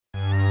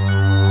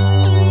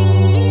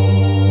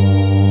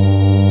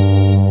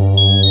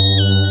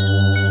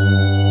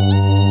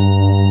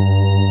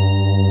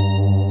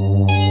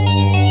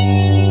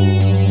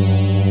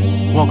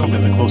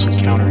Close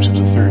Encounters of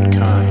the Third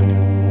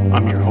Kind.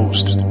 I'm your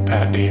host,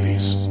 Pat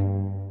Davies.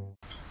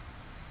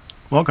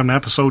 Welcome to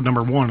episode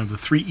number 1 of the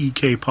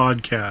 3EK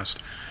podcast.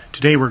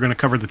 Today we're going to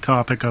cover the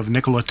topic of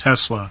Nikola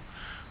Tesla.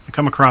 I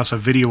come across a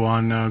video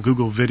on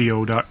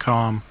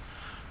googlevideo.com.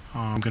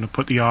 I'm going to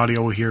put the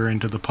audio here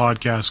into the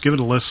podcast. Give it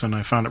a listen.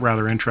 I found it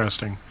rather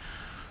interesting.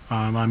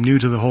 I'm new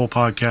to the whole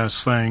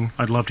podcast thing.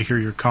 I'd love to hear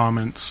your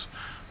comments.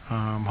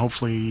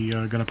 Hopefully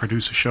going to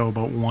produce a show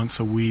about once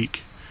a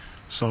week.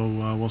 So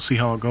we'll see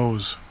how it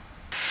goes.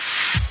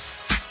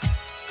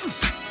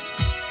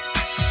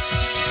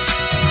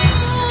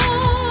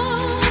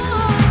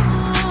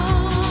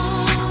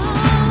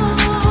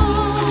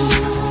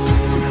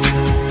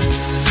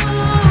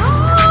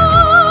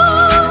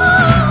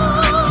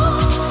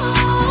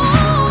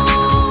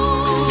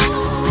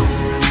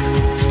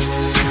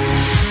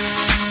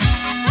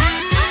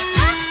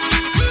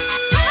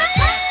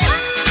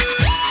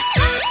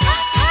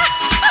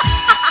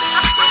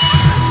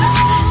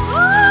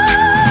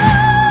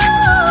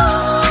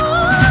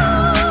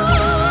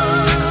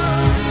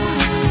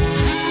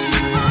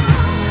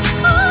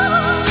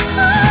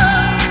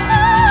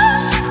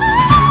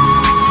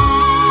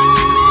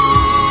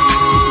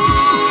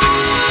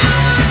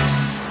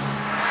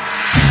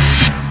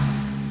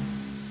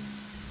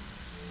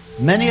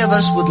 Many of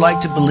us would like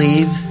to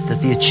believe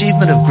that the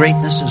achievement of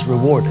greatness is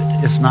rewarded,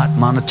 if not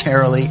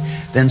monetarily,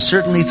 then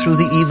certainly through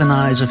the even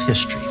eyes of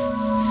history.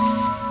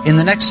 In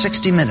the next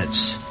 60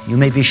 minutes, you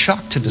may be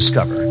shocked to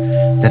discover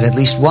that at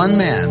least one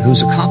man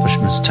whose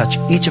accomplishments touch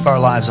each of our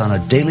lives on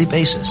a daily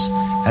basis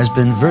has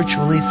been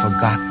virtually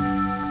forgotten.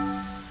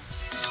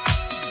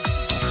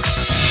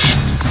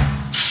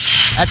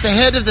 At the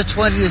head of the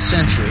 20th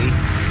century,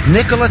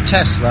 Nikola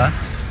Tesla,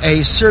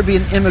 a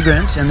Serbian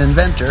immigrant and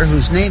inventor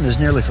whose name is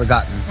nearly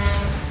forgotten,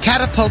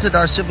 catapulted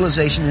our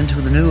civilization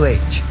into the new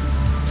age.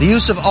 The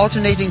use of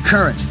alternating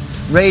current,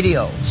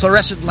 radio,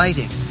 fluorescent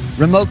lighting,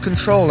 remote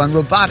control, and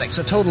robotics,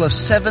 a total of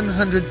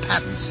 700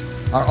 patents,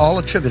 are all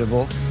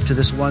attributable to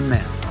this one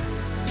man.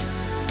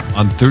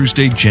 On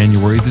Thursday,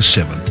 January the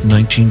 7th,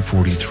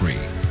 1943,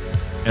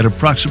 at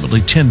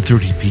approximately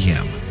 10:30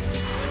 p.m.,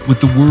 with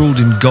the world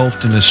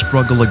engulfed in a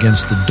struggle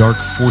against the dark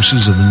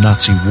forces of the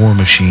Nazi war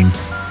machine,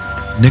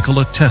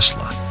 Nikola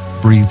Tesla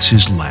breathes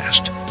his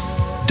last,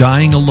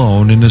 dying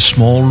alone in a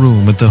small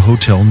room at the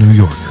Hotel New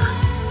Yorker.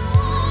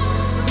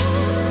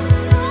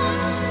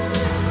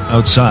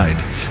 Outside,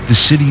 the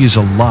city is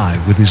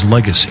alive with his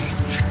legacy,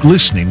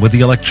 glistening with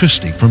the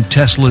electricity from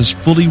Tesla's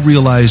fully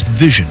realized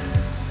vision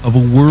of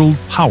a world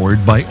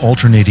powered by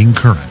alternating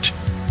current.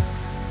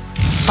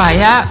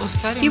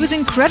 He was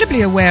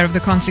incredibly aware of the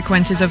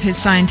consequences of his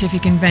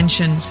scientific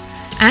inventions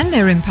and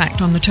their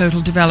impact on the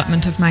total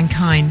development of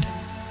mankind.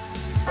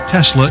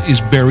 Tesla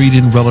is buried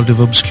in relative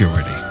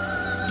obscurity,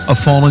 a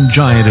fallen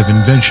giant of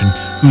invention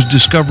whose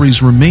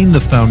discoveries remain the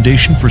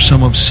foundation for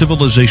some of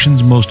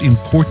civilization's most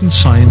important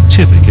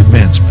scientific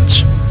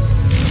advancements.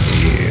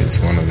 He is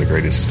one of the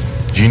greatest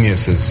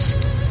geniuses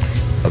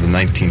of the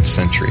 19th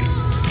century.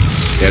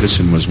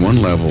 Edison was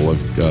one level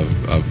of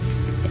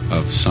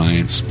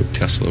science, but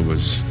Tesla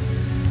was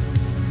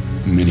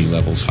many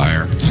levels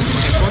higher.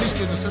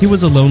 He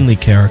was a lonely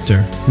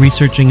character,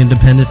 researching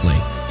independently,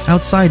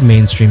 outside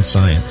mainstream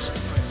science.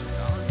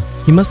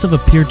 He must have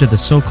appeared to the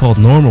so-called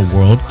normal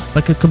world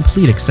like a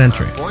complete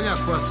eccentric.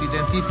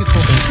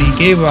 He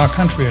gave our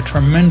country a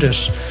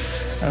tremendous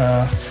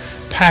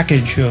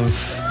package of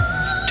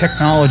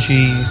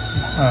technology,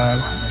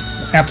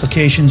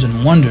 applications,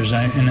 and wonders,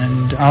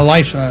 and our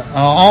lives,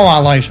 all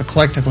our lives are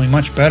collectively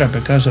much better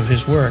because of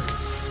his work.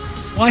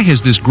 Why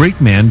has this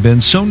great man been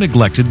so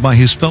neglected by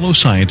his fellow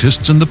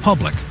scientists and the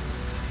public?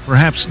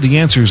 Perhaps the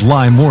answers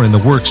lie more in the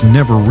works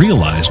never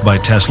realized by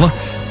Tesla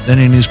than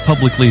in his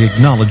publicly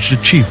acknowledged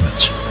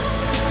achievements.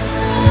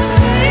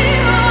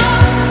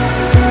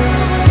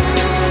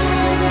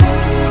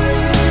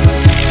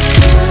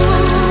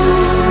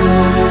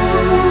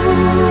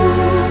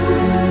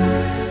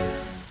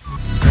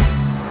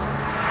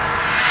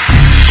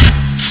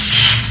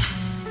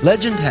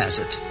 Legend has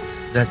it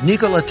that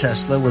Nikola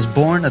Tesla was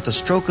born at the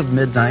stroke of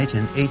midnight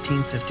in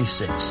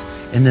 1856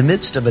 in the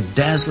midst of a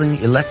dazzling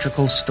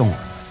electrical storm.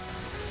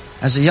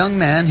 As a young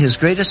man, his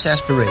greatest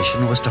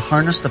aspiration was to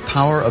harness the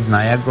power of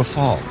Niagara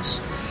Falls.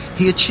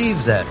 He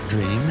achieved that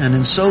dream, and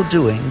in so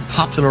doing,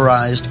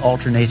 popularized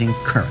alternating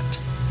current.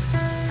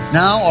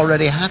 Now,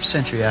 already a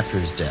half-century after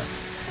his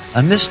death,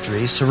 a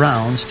mystery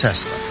surrounds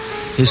Tesla.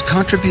 His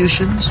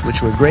contributions,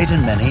 which were great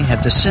and many,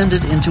 have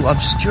descended into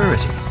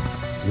obscurity.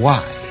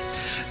 Why?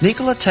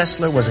 Nikola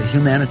Tesla was a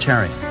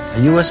humanitarian,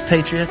 a U.S.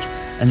 patriot,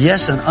 and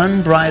yes, an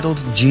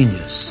unbridled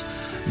genius.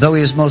 Though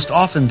he has most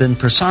often been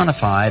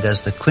personified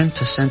as the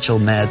quintessential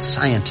mad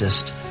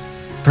scientist,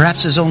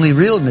 perhaps his only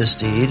real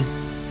misdeed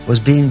was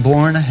being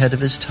born ahead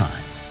of his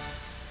time.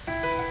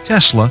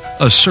 Tesla,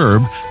 a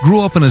Serb,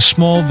 grew up in a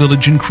small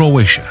village in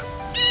Croatia,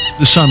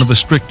 the son of a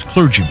strict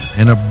clergyman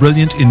and a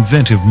brilliant,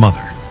 inventive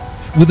mother.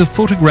 With a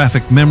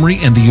photographic memory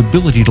and the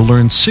ability to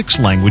learn 6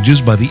 languages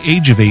by the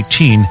age of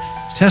 18,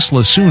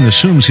 Tesla soon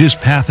assumes his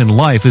path in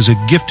life as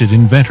a gifted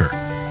inventor.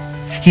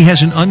 He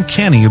has an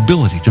uncanny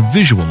ability to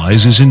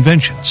visualize his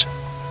inventions,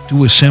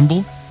 to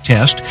assemble,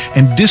 test,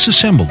 and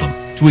disassemble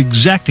them to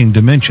exacting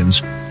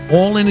dimensions,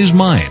 all in his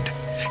mind,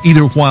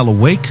 either while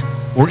awake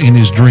or in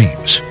his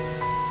dreams.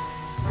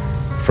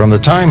 From the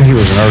time he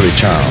was an early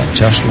child,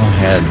 Tesla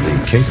had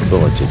the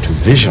capability to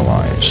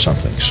visualize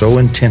something so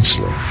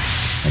intensely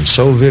and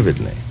so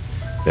vividly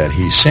that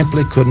he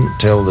simply couldn't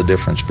tell the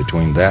difference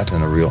between that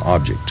and a real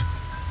object.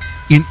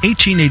 In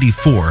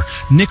 1884,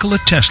 Nikola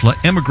Tesla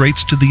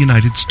emigrates to the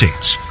United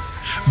States.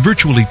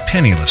 Virtually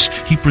penniless,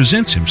 he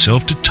presents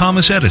himself to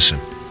Thomas Edison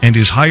and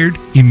is hired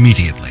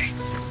immediately.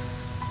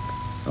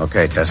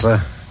 Okay,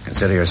 Tesla,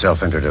 consider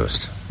yourself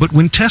introduced. But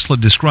when Tesla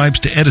describes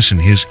to Edison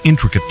his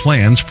intricate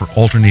plans for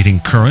alternating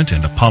current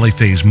and a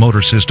polyphase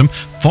motor system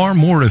far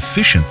more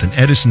efficient than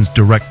Edison's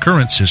direct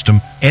current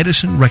system,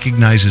 Edison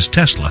recognizes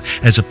Tesla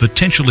as a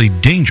potentially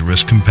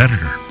dangerous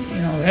competitor.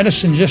 You know,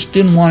 Edison just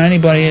didn't want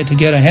anybody to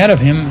get ahead of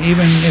him,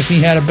 even if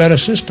he had a better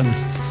system.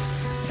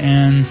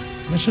 And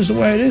this is the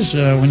way it is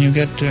when you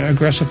get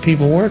aggressive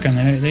people working.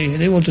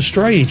 They will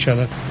destroy each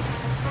other.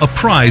 A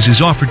prize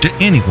is offered to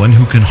anyone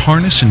who can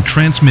harness and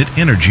transmit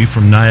energy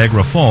from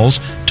Niagara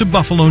Falls to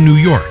Buffalo, New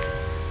York.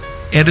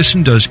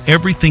 Edison does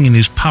everything in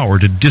his power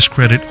to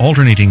discredit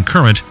alternating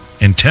current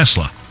and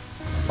Tesla.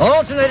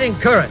 Alternating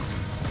current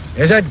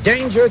is a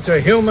danger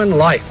to human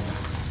life.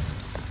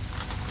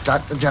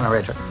 Start the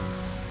generator.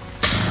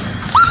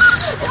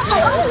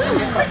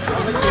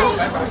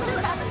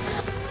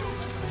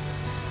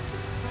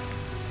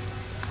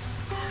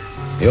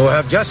 You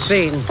have just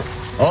seen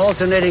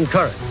alternating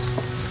current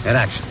in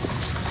action.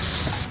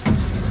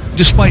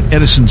 Despite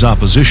Edison's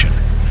opposition,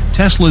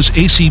 Tesla's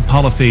AC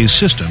polyphase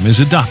system is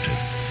adopted.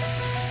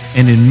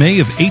 And in May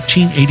of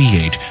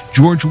 1888,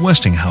 George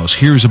Westinghouse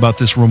hears about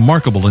this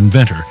remarkable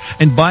inventor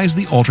and buys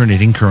the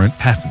alternating current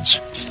patents.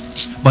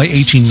 By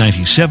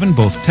 1897,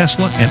 both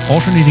Tesla and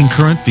alternating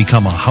current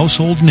become a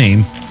household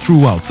name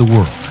throughout the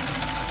world.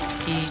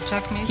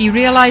 He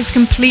realized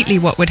completely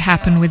what would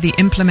happen with the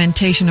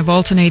implementation of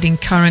alternating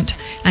current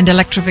and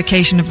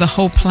electrification of the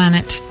whole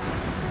planet.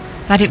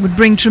 That it would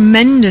bring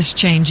tremendous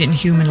change in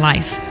human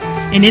life,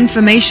 in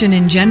information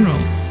in general,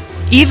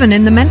 even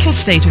in the mental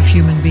state of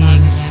human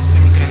beings.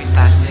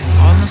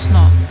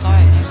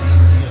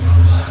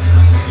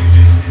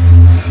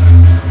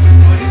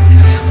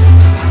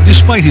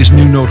 Despite his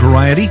new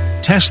notoriety,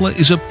 Tesla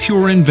is a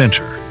pure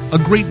inventor, a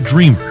great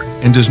dreamer,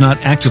 and does not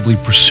actively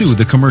pursue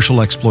the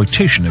commercial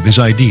exploitation of his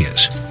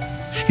ideas.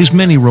 His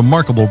many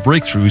remarkable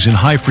breakthroughs in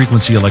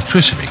high-frequency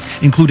electricity,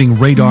 including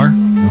radar,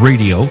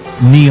 radio,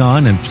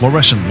 neon, and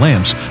fluorescent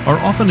lamps, are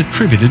often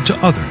attributed to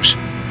others.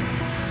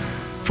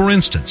 For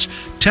instance,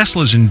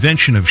 Tesla's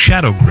invention of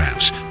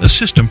shadowgraphs, a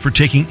system for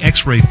taking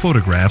X-ray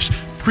photographs,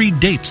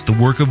 predates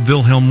the work of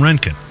Wilhelm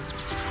Röntgen.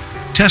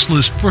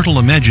 Tesla's fertile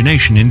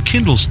imagination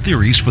enkindles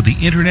theories for the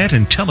internet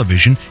and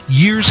television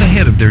years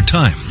ahead of their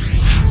time.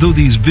 Though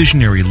these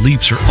visionary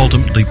leaps are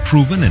ultimately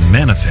proven and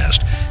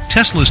manifest,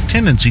 Tesla's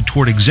tendency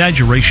toward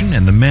exaggeration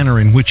and the manner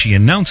in which he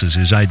announces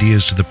his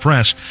ideas to the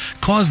press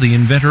cause the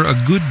inventor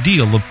a good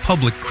deal of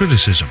public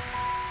criticism.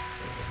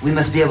 We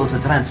must be able to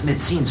transmit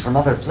scenes from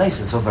other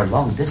places over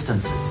long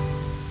distances.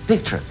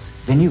 Pictures,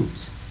 the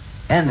news,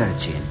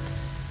 energy, and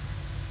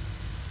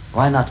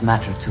why not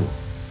matter too?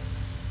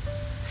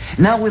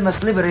 Now we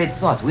must liberate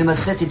thought. We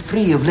must set it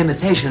free of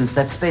limitations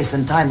that space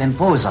and time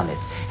impose on it,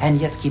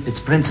 and yet keep its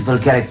principal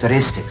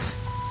characteristics,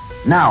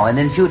 now and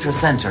in future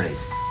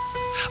centuries.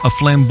 A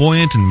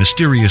flamboyant and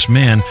mysterious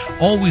man,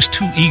 always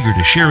too eager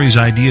to share his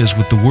ideas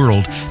with the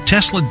world,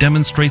 Tesla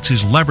demonstrates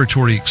his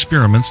laboratory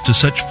experiments to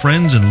such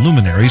friends and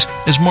luminaries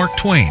as Mark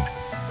Twain.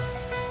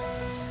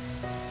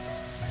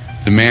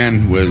 The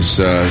man was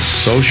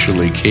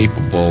socially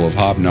capable of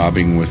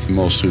hobnobbing with the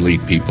most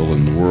elite people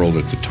in the world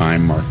at the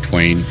time, Mark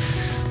Twain,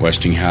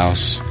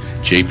 Westinghouse,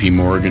 J.P.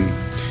 Morgan,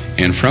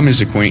 and from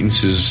his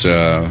acquaintances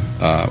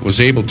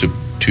was able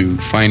to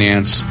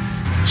finance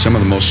some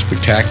of the most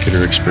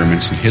spectacular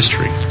experiments in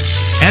history.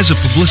 As a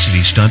publicity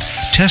stunt,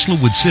 Tesla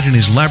would sit in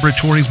his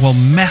laboratory while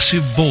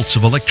massive bolts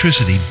of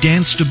electricity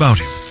danced about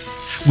him.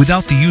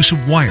 Without the use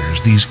of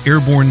wires, these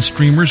airborne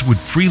streamers would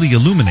freely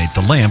illuminate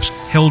the lamps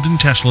held in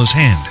Tesla's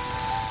hand.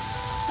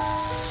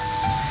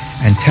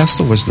 And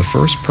Tesla was the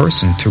first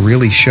person to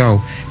really show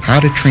how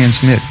to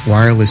transmit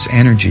wireless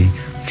energy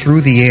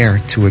through the air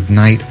to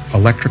ignite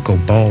electrical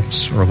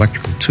bulbs or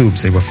electrical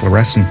tubes. They were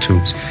fluorescent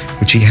tubes,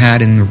 which he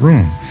had in the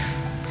room.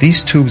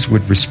 These tubes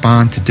would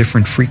respond to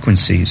different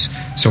frequencies.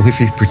 So if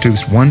he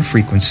produced one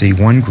frequency,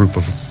 one group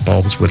of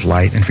bulbs would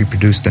light, and if he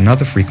produced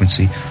another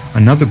frequency,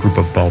 another group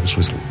of bulbs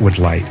would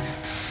light.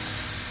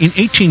 In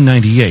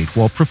 1898,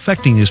 while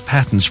perfecting his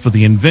patents for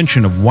the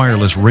invention of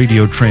wireless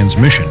radio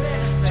transmission,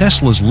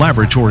 Tesla's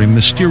laboratory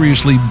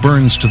mysteriously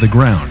burns to the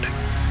ground.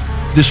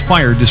 This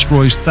fire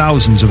destroys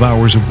thousands of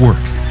hours of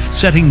work,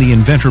 setting the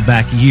inventor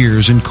back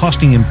years and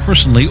costing him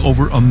personally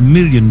over $1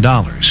 million.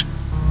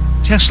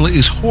 Tesla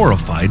is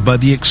horrified by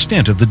the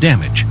extent of the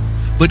damage,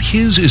 but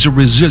his is a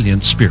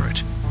resilient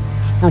spirit.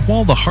 For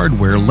while the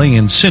hardware lay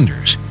in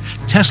cinders,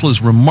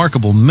 Tesla's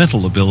remarkable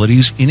mental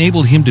abilities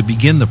enabled him to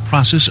begin the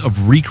process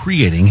of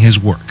recreating his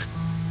work.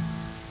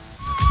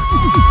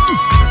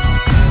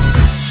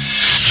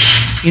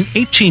 In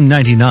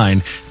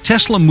 1899,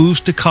 Tesla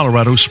moves to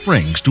Colorado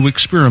Springs to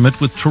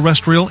experiment with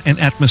terrestrial and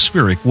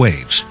atmospheric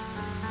waves.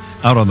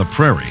 Out on the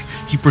prairie,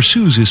 he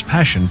pursues his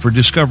passion for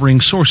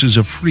discovering sources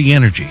of free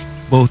energy,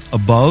 both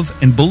above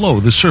and below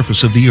the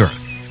surface of the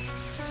Earth.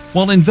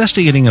 While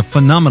investigating a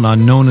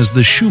phenomenon known as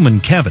the Schumann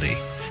cavity,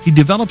 he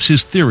develops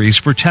his theories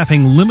for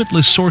tapping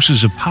limitless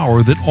sources of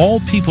power that all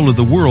people of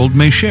the world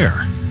may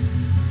share.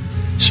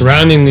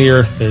 Surrounding the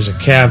Earth, there's a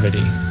cavity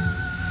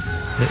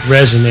that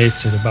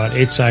resonates at about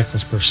 8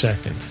 cycles per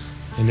second.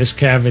 And this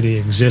cavity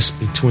exists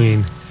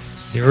between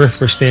the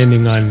Earth we're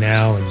standing on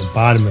now and the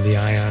bottom of the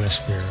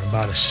ionosphere,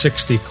 about a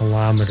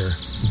 60-kilometer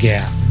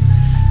gap.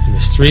 And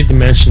this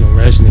three-dimensional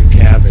resonant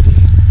cavity,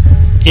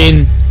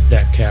 in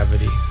that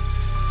cavity,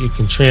 you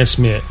can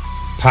transmit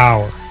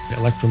power,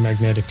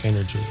 electromagnetic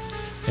energy,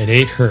 at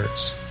 8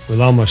 hertz with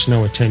almost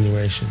no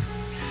attenuation.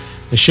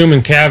 The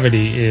Schumann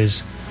cavity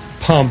is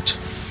pumped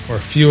or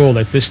fueled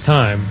at this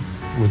time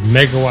with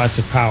megawatts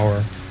of power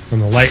from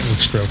the lightning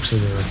strokes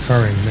that are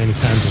occurring many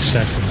times a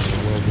second on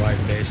a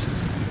worldwide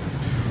basis.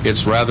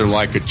 It's rather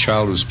like a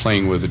child who's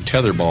playing with a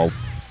tetherball.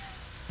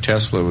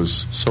 Tesla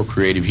was so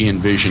creative, he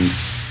envisioned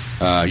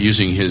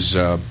using his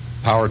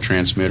power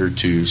transmitter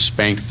to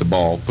spank the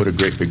ball, put a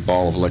great big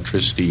ball of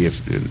electricity,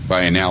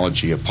 by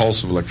analogy, a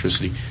pulse of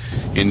electricity,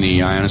 in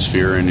the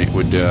ionosphere, and it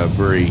would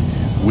very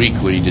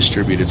weakly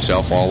distribute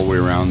itself all the way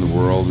around the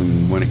world.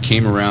 And when it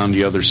came around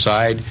the other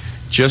side,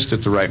 just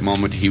at the right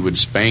moment, he would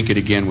spank it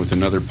again with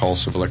another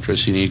pulse of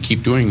electricity, and he'd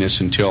keep doing this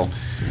until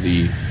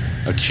the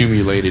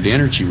accumulated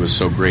energy was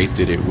so great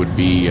that it would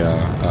be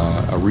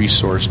a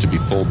resource to be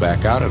pulled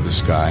back out of the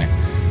sky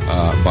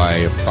by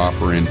a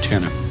proper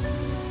antenna.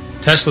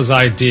 Tesla's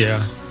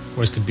idea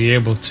was to be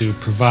able to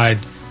provide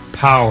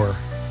power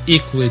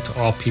equally to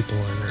all people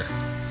on Earth.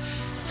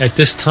 At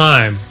this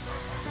time,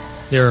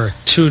 there are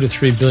 2 to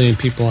 3 billion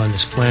people on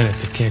this planet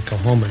that can't go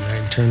home at night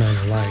and turn on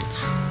the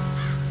lights.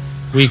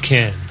 We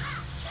can.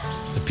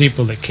 The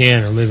people that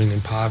can are living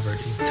in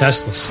poverty.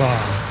 Tesla saw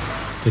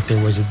that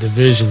there was a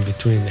division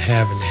between the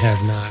have and the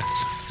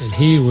have-nots, and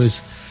he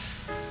was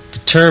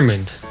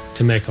determined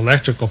to make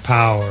electrical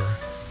power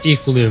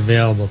equally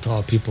available to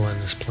all people on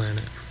this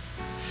planet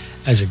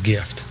as a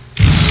gift.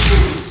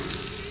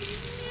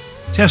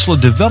 Tesla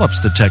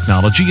develops the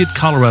technology at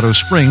Colorado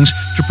Springs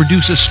to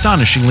produce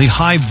astonishingly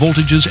high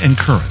voltages and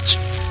currents.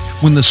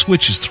 When the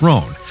switch is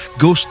thrown,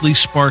 ghostly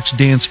sparks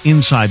dance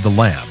inside the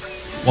lab,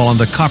 while on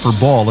the copper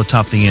ball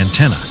atop the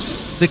antenna,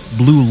 thick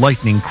blue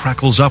lightning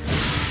crackles upward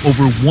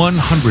over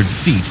 100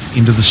 feet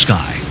into the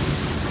sky.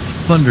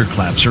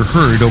 Thunderclaps are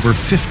heard over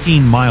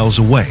 15 miles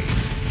away.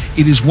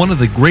 It is one of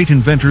the great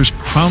inventor's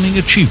crowning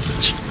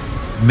achievements,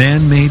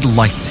 man-made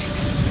lightning.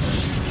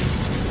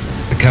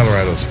 At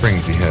Colorado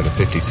Springs, he had a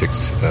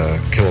 56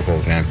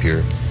 kilovolt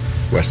ampere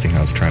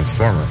Westinghouse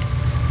transformer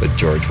that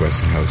George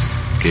Westinghouse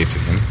gave to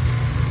him,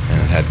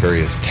 and it had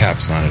various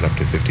taps on it up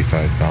to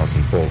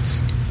 55,000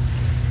 volts.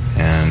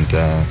 And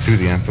through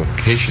the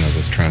amplification of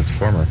this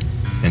transformer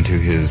into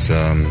his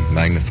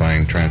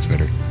magnifying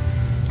transmitter,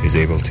 he's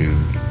able to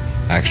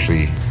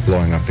actually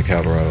blowing up the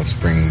Colorado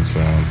Springs,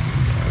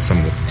 some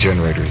of the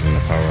generators in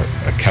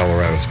the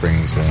Colorado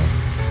Springs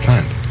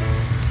plant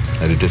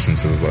at a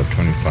distance of about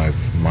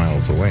 25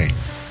 miles away.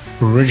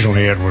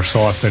 Originally it was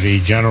thought that he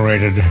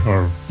generated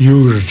or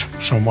used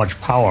so much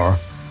power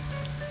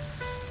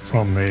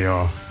from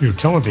the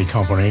utility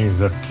company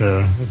that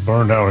it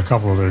burned out a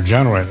couple of their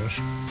generators.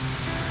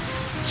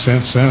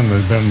 Since then,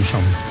 there's been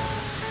some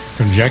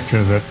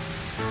conjecture that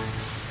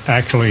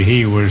actually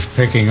he was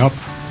picking up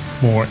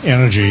more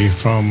energy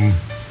from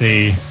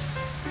the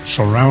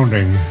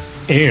surrounding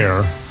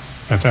air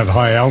at that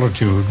high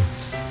altitude,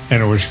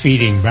 and it was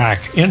feeding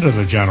back into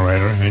the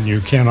generator, and you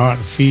cannot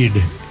feed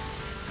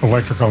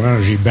electrical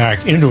energy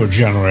back into a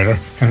generator,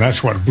 and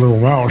that's what blew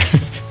him out.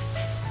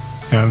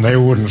 And they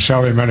wouldn't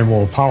sell him any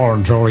more power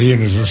until he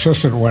and his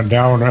assistant went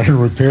down and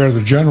repaired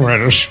the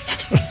generators.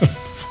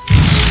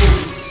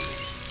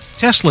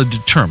 Tesla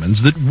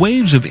determines that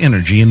waves of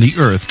energy in the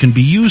Earth can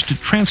be used to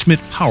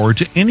transmit power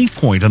to any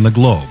point on the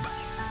globe.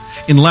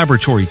 In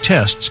laboratory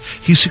tests,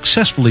 he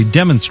successfully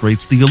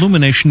demonstrates the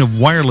illumination of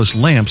wireless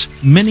lamps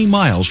many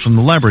miles from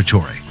the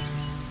laboratory.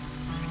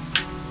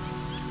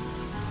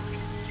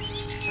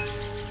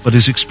 But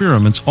his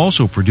experiments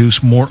also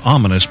produce more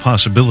ominous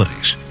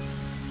possibilities.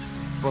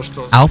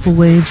 Alpha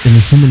waves in the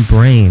human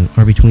brain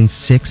are between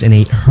 6 and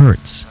 8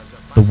 hertz.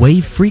 The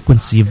wave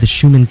frequency of the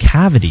Schumann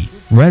cavity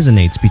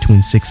resonates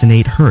between 6 and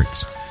 8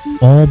 hertz.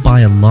 All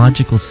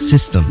biological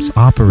systems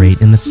operate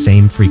in the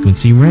same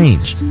frequency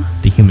range.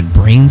 The human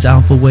brain's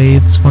alpha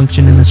waves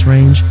function in this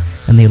range,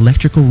 and the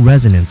electrical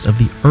resonance of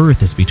the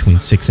Earth is between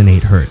 6 and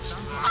 8 hertz.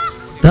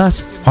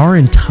 Thus, our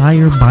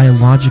entire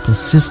biological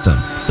system,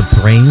 the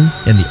brain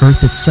and the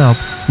Earth itself,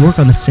 work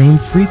on the same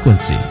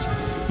frequencies.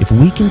 If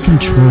we can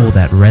control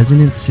that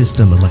resonant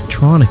system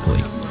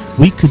electronically,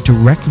 we could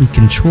directly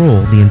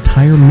control the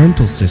entire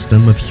mental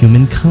system of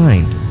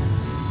humankind.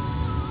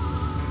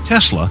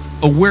 Tesla,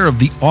 aware of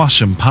the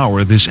awesome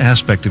power this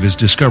aspect of his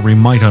discovery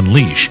might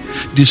unleash,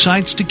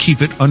 decides to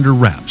keep it under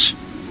wraps.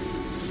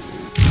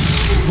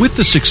 With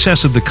the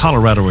success of the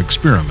Colorado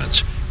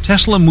experiments,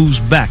 Tesla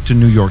moves back to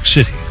New York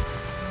City.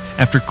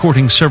 After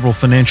courting several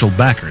financial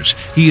backers,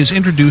 he is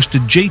introduced to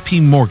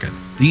J.P. Morgan,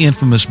 the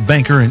infamous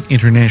banker and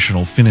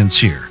international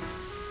financier.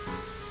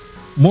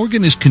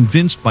 Morgan is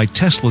convinced by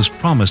Tesla's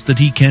promise that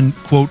he can,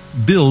 quote,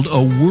 build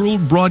a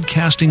world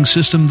broadcasting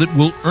system that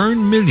will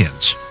earn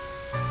millions.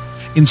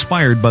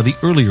 Inspired by the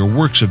earlier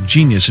works of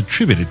genius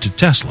attributed to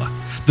Tesla,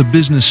 the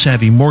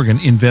business-savvy Morgan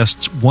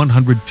invests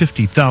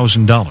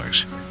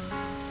 $150,000.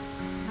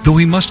 Though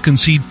he must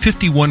concede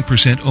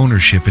 51%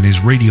 ownership in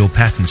his radio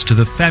patents to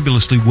the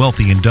fabulously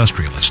wealthy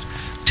industrialist,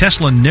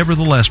 Tesla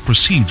nevertheless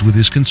proceeds with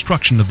his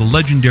construction of the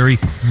legendary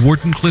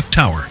Wardenclyffe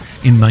Tower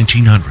in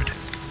 1900.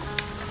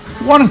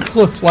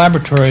 Wardenclyffe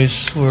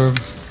Laboratories were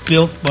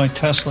built by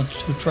Tesla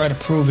to try to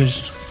prove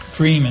his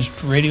dream, his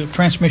radio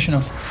transmission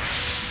of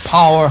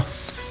power.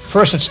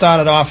 First it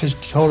started off, he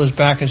told his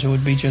backers it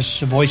would be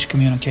just voice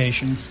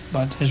communication,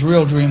 but his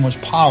real dream was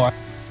power.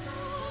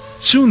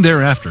 Soon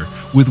thereafter,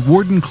 with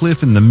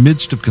Wardenclyffe in the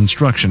midst of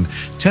construction,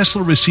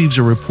 Tesla receives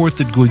a report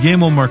that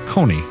Guglielmo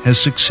Marconi has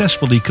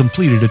successfully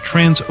completed a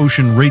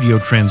trans-ocean radio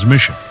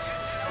transmission.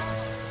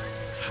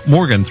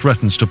 Morgan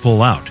threatens to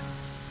pull out.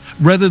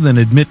 Rather than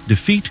admit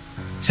defeat,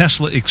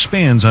 Tesla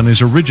expands on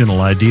his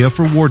original idea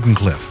for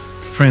Wardenclyffe,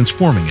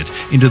 transforming it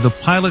into the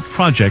pilot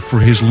project for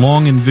his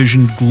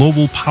long-envisioned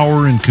global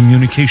power and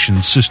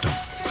communications system.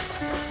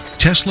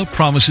 Tesla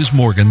promises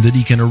Morgan that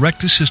he can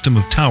erect a system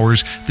of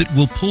towers that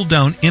will pull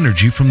down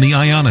energy from the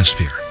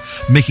ionosphere,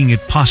 making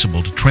it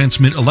possible to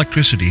transmit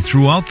electricity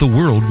throughout the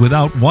world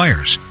without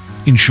wires.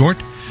 In short,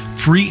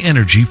 free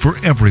energy for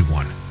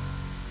everyone.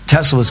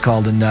 Tesla was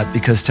called a nut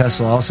because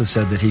Tesla also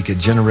said that he could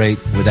generate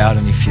without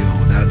any fuel,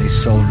 without any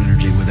solar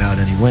energy, without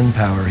any wind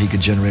power, he could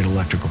generate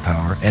electrical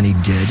power, and he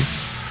did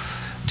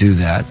do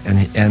that.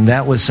 And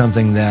that was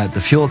something that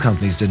the fuel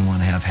companies didn't want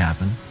to have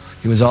happen.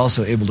 He was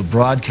also able to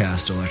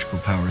broadcast electrical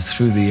power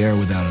through the air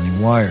without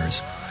any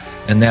wires.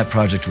 And that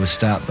project was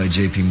stopped by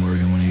J.P.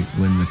 Morgan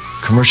when the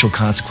commercial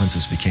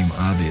consequences became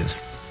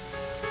obvious.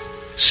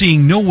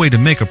 Seeing no way to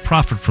make a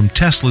profit from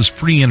Tesla's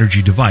free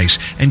energy device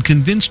and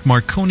convinced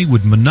Marconi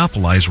would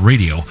monopolize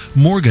radio,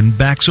 Morgan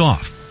backs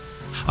off.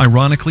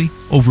 Ironically,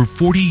 over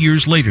 40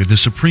 years later, the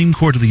Supreme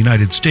Court of the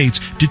United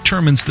States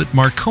determines that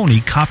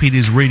Marconi copied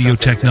his radio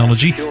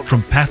technology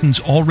from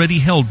patents already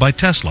held by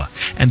Tesla,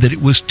 and that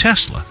it was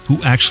Tesla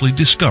who actually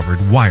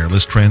discovered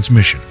wireless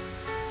transmission.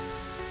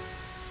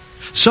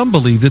 Some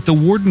believe that the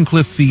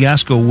Wardenclyffe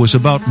fiasco was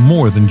about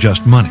more than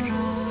just money.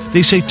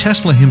 They say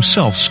Tesla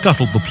himself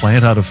scuttled the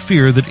plant out of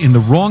fear that in the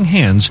wrong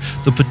hands,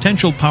 the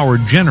potential power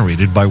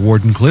generated by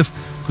Wardenclyffe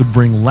could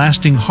bring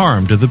lasting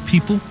harm to the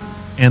people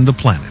and the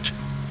planet.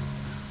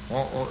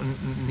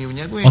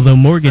 Although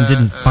Morgan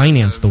didn't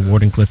finance the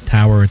Wardenclyffe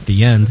Tower at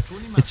the end,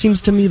 it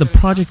seems to me the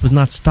project was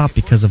not stopped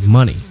because of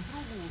money.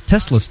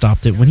 Tesla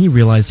stopped it when he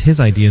realized his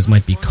ideas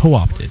might be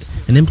co-opted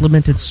and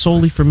implemented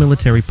solely for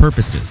military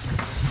purposes.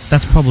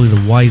 That's probably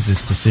the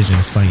wisest decision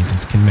a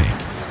scientist can make.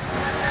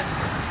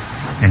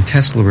 And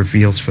Tesla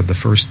reveals for the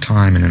first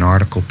time in an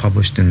article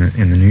published in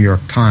the New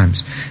York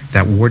Times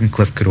that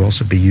Wardenclyffe could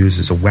also be used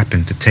as a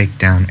weapon to take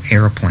down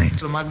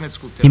airplanes.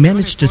 He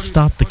managed to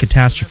stop the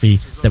catastrophe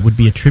that would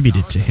be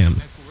attributed to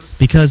him,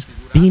 because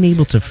being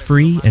able to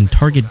free and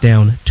target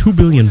down 2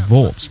 billion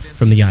volts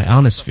from the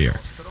ionosphere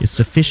is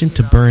sufficient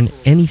to burn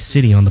any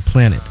city on the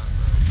planet.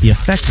 The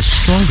effect is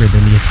stronger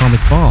than the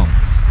atomic bomb.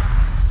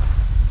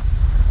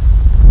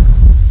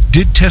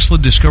 Did Tesla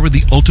discover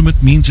the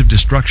ultimate means of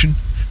destruction?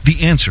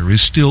 The answer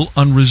is still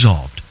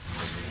unresolved.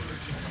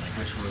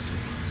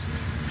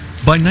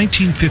 By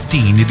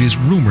 1915, it is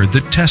rumored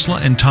that Tesla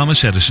and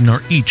Thomas Edison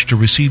are each to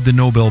receive the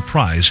Nobel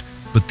Prize,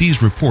 but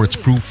these reports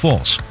prove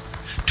false.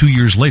 2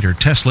 years later,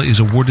 Tesla is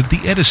awarded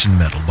the Edison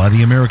Medal by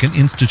the American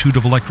Institute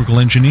of Electrical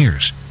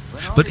Engineers.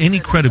 But any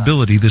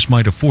credibility this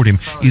might afford him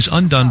is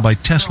undone by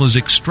Tesla's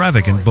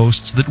extravagant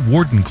boasts that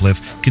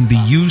Wardenclyffe can be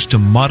used to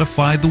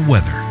modify the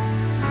weather.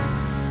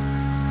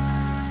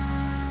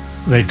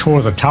 They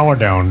tore the tower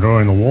down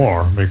during the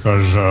war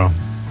because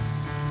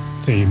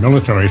the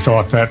military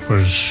thought that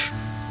was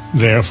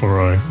there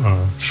for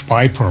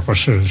spy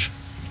purposes.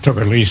 It took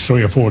at least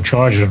 3 or 4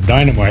 charges of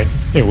dynamite.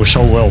 It was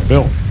so well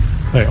built,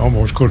 they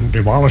almost couldn't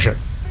demolish it.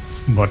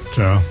 But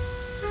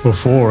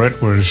before it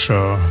was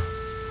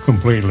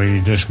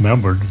completely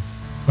dismembered,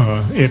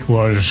 it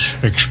was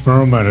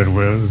experimented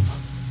with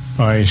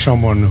by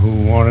someone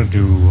who wanted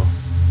to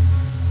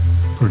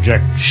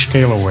project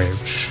scalar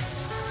waves.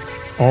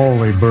 All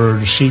the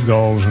birds,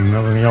 seagulls, and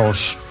everything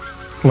else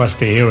left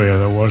the area.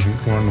 There wasn't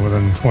one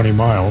within 20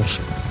 miles.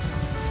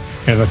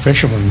 And the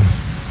fishermen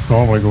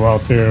normally go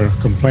out there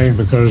and complain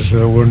because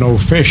there were no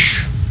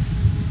fish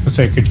that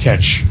they could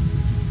catch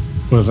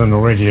within a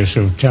radius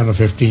of 10 or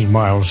 15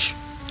 miles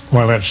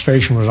while that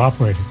station was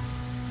operating.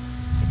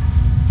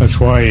 That's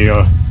why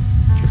you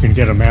can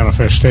get a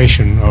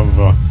manifestation of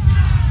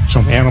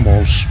some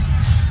animals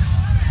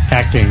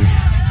acting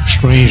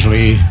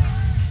strangely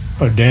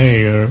a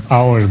day or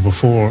hours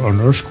before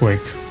an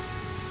earthquake.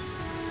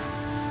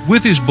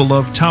 With his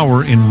beloved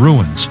tower in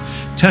ruins,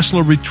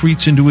 Tesla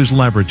retreats into his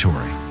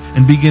laboratory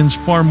and begins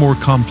far more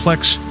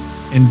complex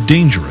and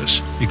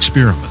dangerous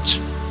experiments.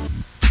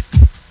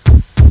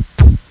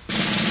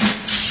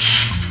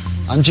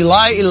 On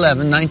July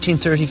 11,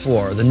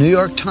 1934, the New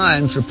York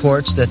Times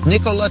reports that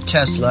Nikola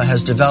Tesla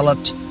has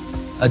developed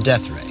a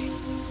death ray,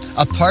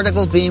 a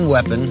particle beam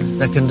weapon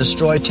that can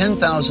destroy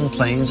 10,000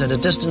 planes at a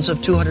distance of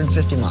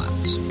 250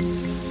 miles.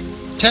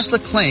 Tesla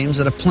claims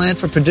that a plant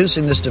for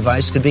producing this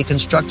device could be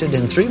constructed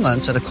in 3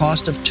 months at a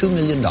cost of $2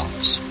 million.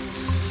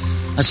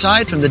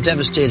 Aside from the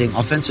devastating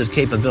offensive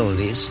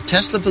capabilities,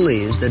 Tesla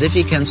believes that if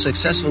he can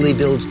successfully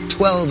build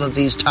 12 of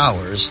these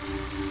towers,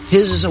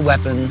 his is a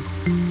weapon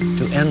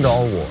to end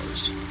all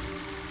wars.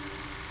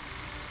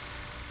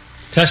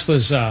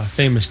 Tesla's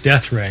famous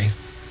death ray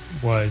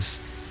was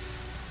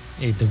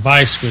a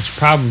device which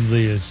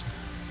probably is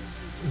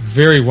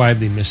very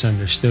widely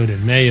misunderstood. It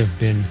may have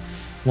been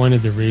one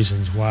of the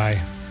reasons why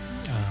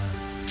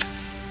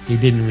he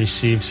didn't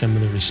receive some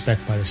of the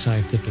respect by the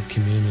scientific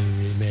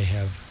community he may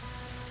have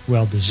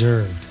well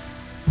deserved.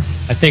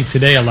 I think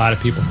today a lot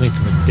of people think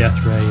of a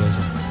death ray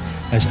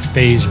as a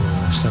phaser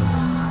or some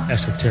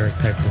esoteric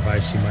type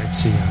device you might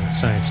see on a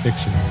science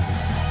fiction movie.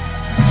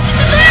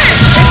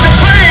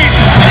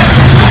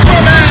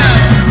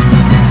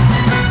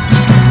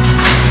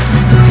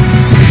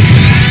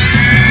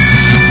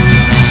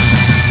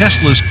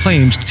 Tesla's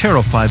claims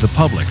terrify the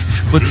public,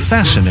 but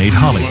fascinate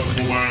Hollywood.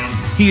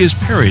 He is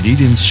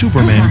parodied in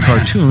Superman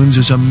cartoons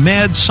as a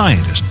mad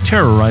scientist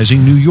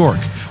terrorizing New York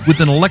with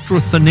an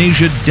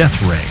electrothanasia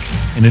death ray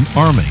and an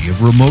army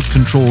of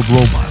remote-controlled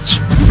robots.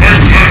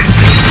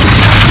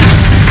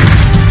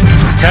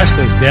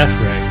 Tesla's death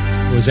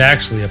ray was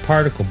actually a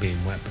particle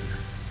beam weapon.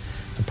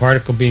 A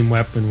particle beam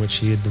weapon which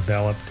he had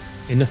developed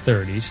in the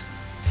 30s.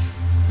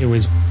 It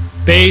was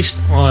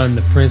based on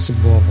the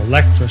principle of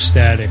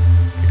electrostatic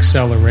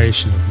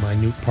acceleration of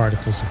minute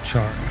particles of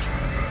charge,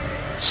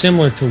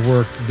 similar to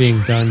work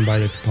being done by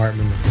the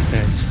Department of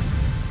Defense.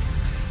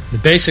 The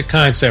basic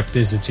concept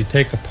is that you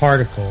take a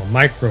particle, a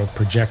micro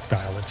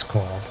projectile it's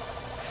called,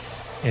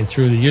 and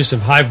through the use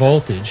of high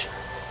voltage,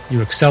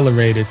 you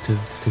accelerate it to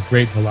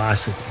great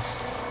velocities.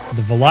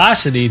 The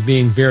velocity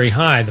being very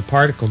high, the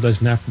particle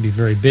doesn't have to be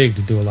very big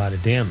to do a lot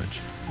of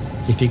damage.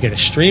 If you get a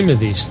stream of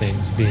these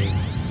things being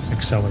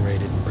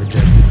accelerated and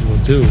projected, it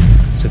will do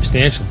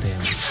substantial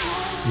damage.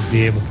 You'd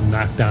be able to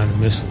knock down a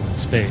missile in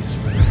space,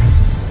 for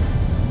instance.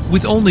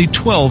 With only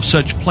 12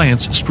 such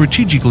plants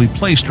strategically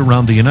placed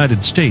around the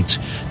United States,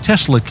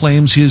 Tesla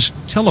claims his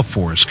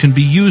Teleforce can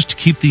be used to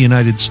keep the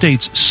United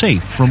States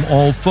safe from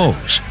all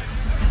foes.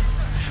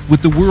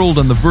 With the world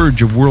on the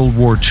verge of World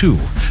War II,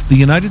 the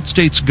United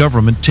States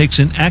government takes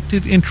an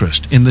active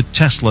interest in the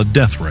Tesla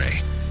death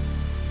ray.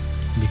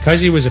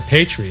 Because he was a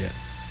patriot,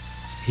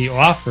 he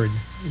offered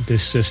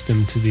this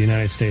system to the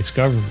United States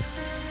government.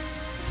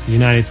 The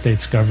United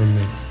States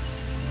government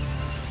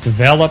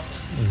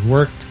developed and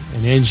worked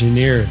and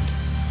engineered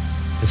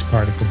this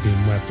particle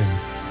beam weapon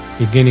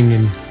beginning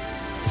in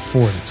the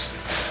 40s.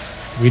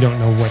 We don't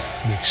know what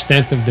the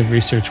extent of the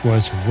research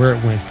was or where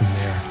it went from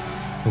there,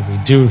 but we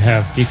do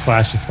have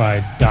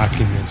declassified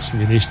documents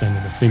released under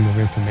the Freedom of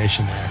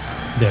Information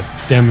Act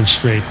that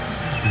demonstrate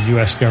the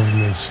U.S.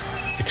 government's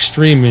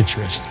extreme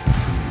interest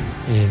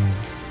in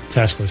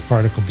Tesla's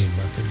particle beam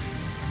weapon.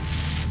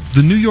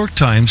 The New York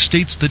Times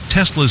states that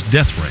Tesla's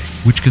death ray,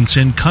 which can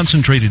send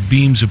concentrated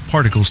beams of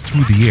particles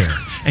through the air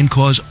and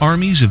cause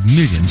armies of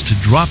millions to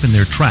drop in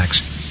their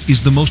tracks,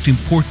 is the most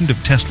important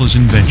of Tesla's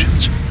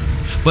inventions.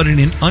 But in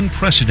an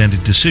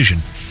unprecedented decision,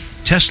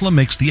 Tesla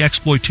makes the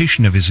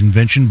exploitation of his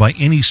invention by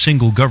any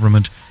single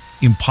government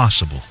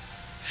impossible.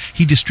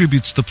 He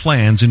distributes the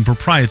plans in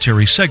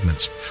proprietary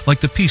segments, like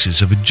the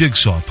pieces of a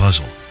jigsaw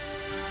puzzle.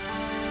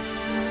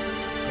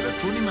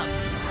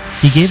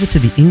 He gave it to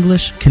the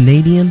English,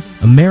 Canadian,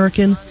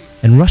 American,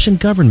 and Russian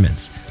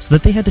governments so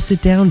that they had to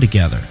sit down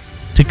together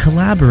to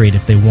collaborate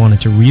if they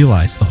wanted to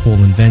realize the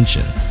whole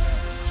invention.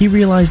 He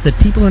realized that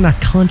people are not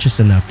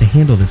conscious enough to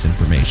handle this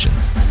information.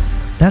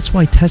 That's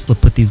why Tesla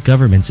put these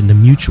governments into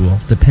mutual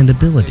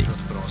dependability.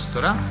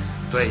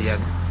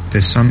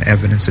 There's some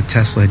evidence that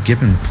Tesla had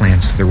given the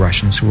plans to the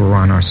Russians who were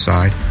on our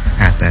side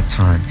at that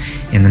time.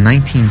 In the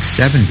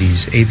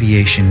 1970s,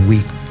 Aviation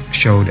Week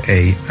showed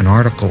an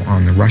article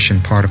on the Russian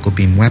particle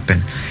beam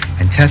weapon,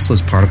 and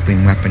Tesla's particle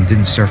beam weapon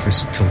didn't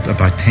surface until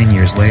about 10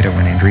 years later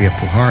when Andrija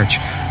Puharich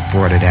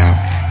brought it out,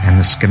 and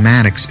the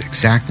schematics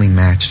exactly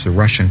matched the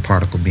Russian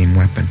particle beam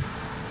weapon.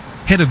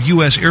 Head of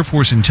U.S. Air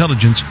Force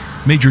Intelligence,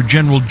 Major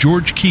General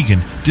George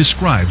Keegan,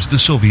 describes the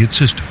Soviet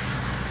system.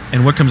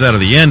 And what comes out of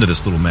the end of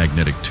this little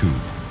magnetic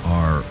tube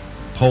are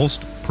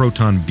pulsed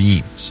proton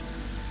beams,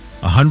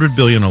 100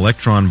 billion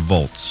electron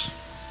volts,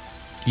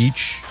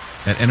 each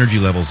at energy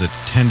levels at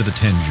 10 to the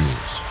 10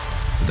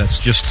 joules. That's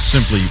just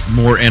simply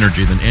more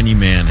energy than any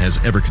man has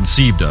ever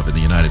conceived of in the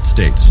United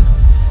States.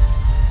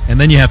 And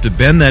then you have to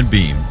bend that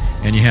beam,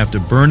 and you have to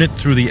burn it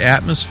through the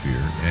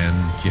atmosphere, and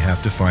you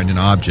have to find an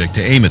object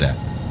to aim it at.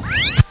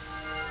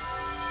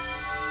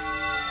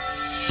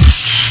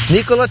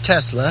 Nikola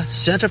Tesla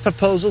sent a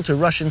proposal to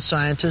Russian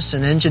scientists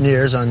and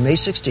engineers on May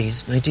 16,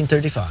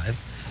 1935,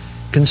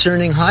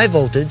 concerning high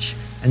voltage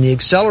and the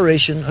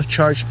acceleration of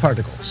charged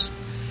particles.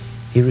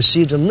 He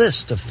received a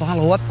list of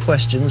follow-up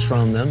questions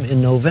from them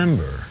in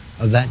November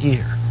of that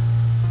year.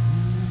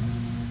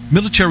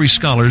 Military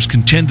scholars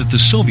contend that the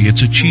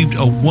Soviets achieved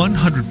a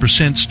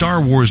 100%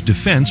 Star Wars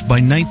defense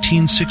by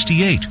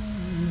 1968.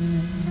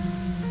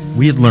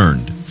 We had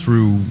learned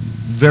through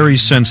very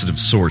sensitive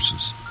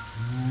sources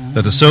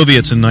that the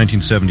Soviets in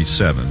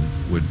 1977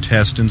 would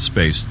test in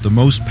space the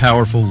most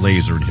powerful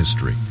laser in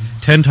history,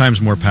 10 times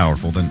more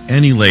powerful than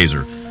any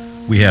laser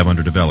we have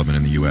under development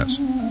in the U.S.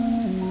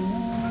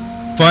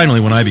 Finally,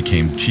 when I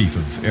became Chief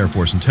of Air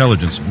Force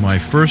Intelligence, my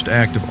first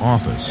act of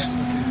office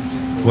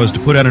was to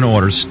put out an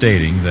order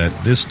stating that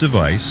this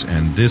device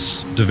and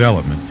this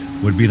development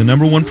would be the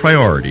number one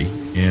priority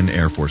in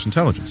Air Force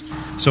Intelligence.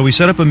 So we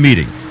set up a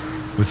meeting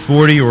with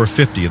 40 or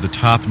 50 of the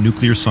top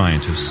nuclear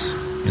scientists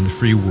in the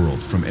free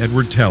world, from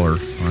Edward Teller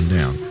on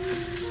down.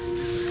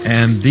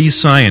 And these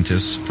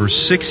scientists, for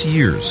 6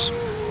 years,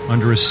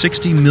 under a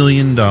 $60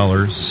 million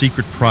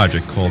secret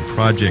project called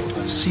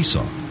Project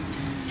Seesaw,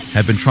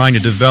 had been trying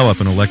to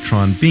develop an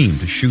electron beam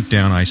to shoot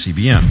down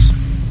ICBMs,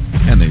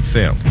 and they'd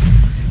failed.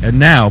 And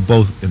now,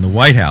 both in the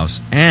White House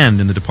and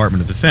in the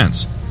Department of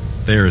Defense,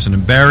 there is an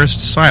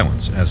embarrassed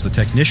silence as the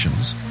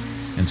technicians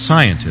and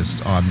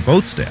scientists on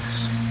both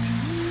staffs,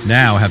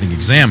 now having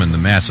examined the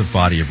massive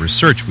body of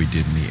research we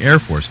did in the Air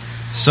Force,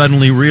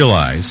 suddenly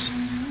realize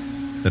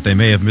that they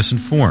may have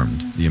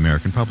misinformed the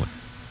American public.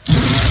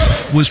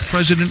 Was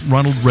President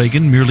Ronald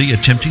Reagan merely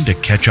attempting to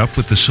catch up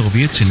with the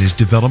Soviets in his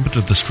development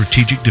of the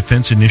Strategic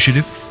Defense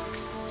Initiative?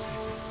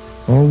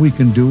 All we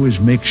can do is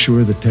make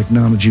sure that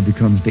technology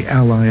becomes the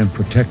ally and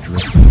protector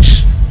of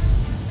peace,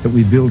 that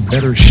we build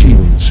better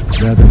shields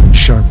rather than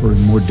sharper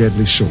and more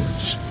deadly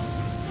swords.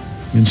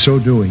 In so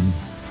doing,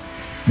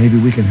 maybe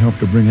we can help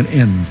to bring an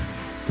end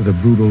to the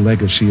brutal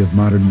legacy of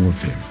modern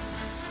warfare.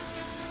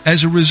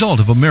 As a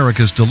result of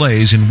America's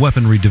delays in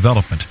weaponry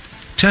development,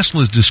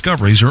 Tesla's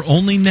discoveries are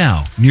only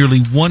now, nearly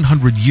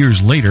 100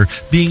 years later,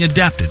 being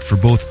adapted for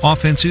both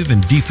offensive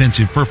and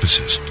defensive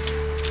purposes.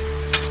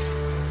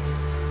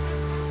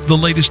 The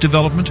latest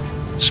development?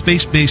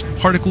 Space-based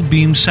particle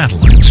beam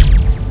satellites.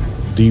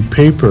 The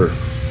paper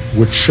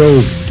which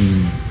showed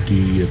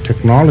the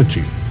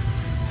technology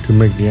to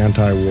make the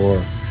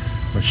anti-war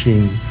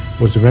machine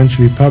was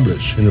eventually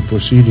published in the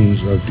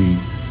Proceedings of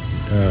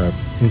the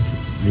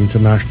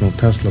International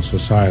Tesla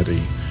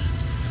Society.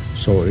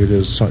 So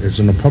it's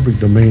in the public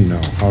domain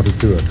now how to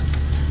do it.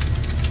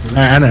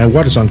 And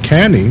what is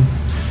uncanny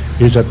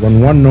is that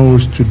when one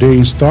knows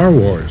today's Star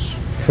Wars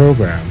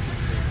program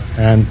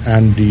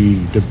and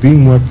the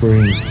beam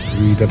weaponry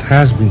that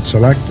has been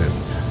selected,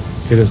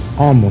 it is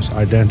almost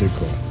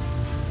identical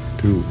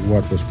to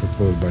what was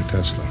proposed by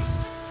Tesla.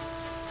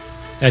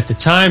 At the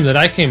time that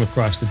I came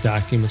across the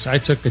documents, I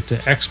took it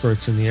to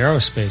experts in the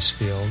aerospace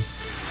field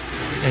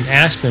and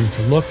asked them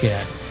to look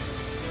at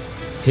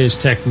his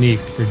technique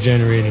for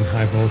generating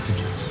high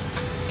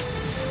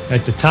voltages.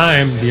 At the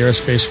time, the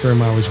aerospace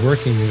firm I was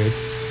working with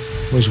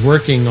was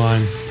working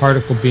on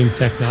particle beam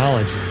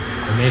technology,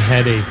 and they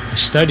had a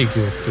study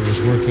group that was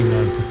working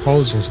on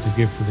proposals to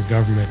give to the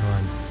government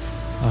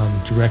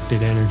on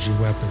directed energy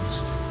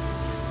weapons.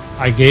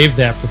 I gave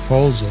that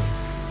proposal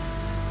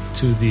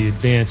to the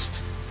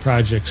Advanced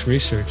Projects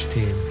Research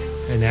Team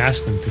and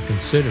asked them to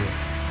consider it.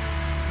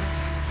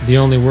 The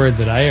only word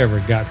that I ever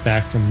got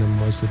back from them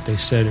was that they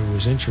said it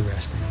was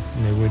interesting,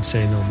 and they would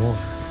say no more.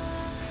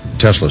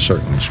 Tesla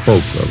certainly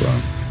spoke of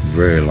a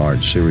very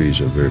large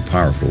series of very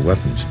powerful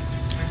weapons.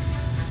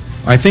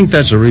 I think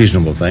that's a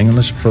reasonable thing, and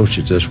let's approach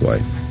it this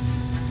way.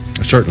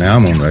 Certainly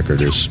I'm on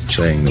record as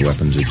saying the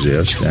weapons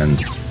exist and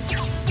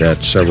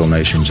that several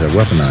nations have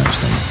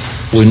weaponized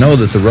them. We know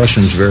that the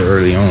Russians very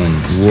early on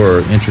were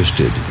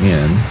interested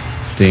in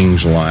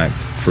things like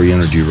free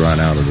energy right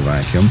out of the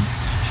vacuum,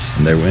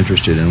 and they were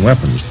interested in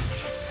weapons.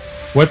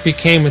 What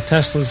became of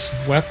Tesla's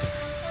weapon?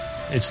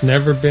 It's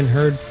never been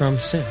heard from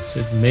since.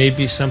 It may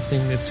be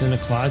something that's in a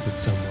closet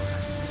somewhere.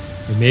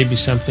 It may be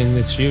something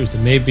that's used. It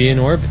may be in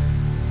orbit.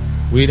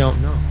 We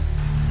don't know.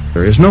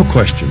 There is no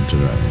question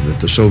today that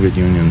the Soviet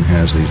Union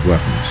has these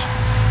weapons.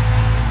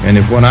 And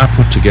if what I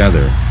put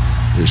together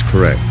is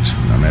correct,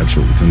 and I'm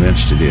absolutely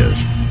convinced it is,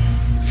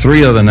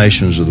 3 other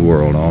nations of the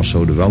world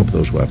also developed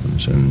those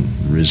weapons and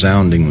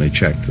resoundingly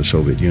checked the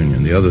Soviet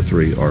Union. The other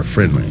 3 are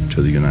friendly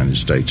to the United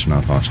States,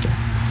 not hostile.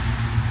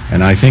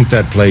 And I think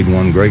that played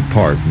one great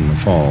part in the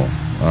fall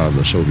of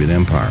the Soviet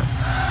Empire.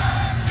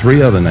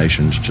 3 other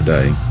nations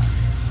today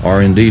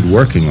are indeed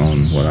working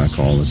on what I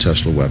call the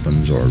Tesla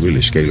weapons, or really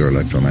scalar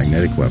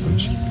electromagnetic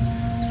weapons.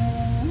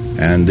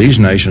 And these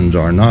nations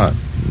are not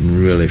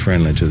really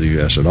friendly to the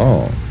U.S. at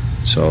all.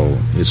 So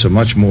it's a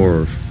much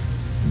more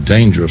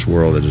dangerous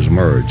world that has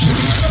emerged.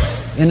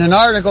 In an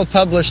article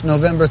published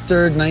November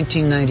 3rd,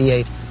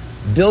 1998,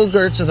 Bill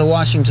Gertz of the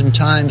Washington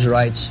Times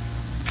writes,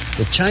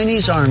 "The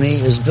Chinese army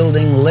is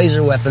building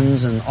laser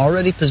weapons and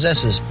already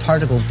possesses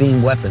particle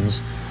beam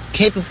weapons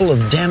capable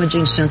of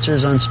damaging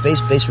sensors on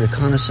space-based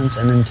reconnaissance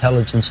and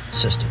intelligence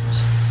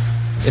systems.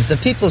 If the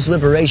People's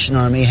Liberation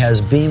Army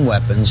has beam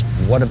weapons,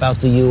 what about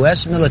the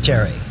U.S.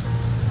 military?"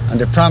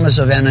 Under promise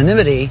of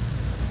anonymity,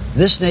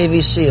 this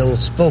Navy SEAL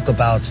spoke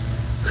about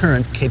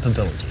current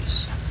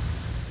capabilities.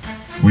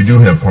 We do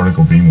have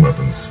particle beam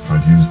weapons.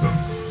 I've used them.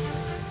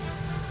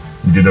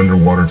 We did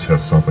underwater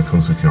tests off the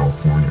coast of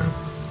California.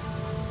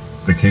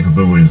 The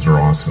capabilities are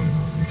awesome.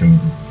 You can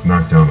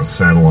knock down a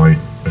satellite,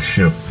 a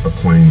ship, a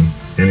plane,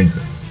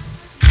 anything.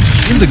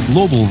 In the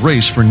global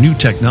race for new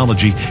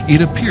technology,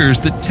 it appears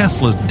that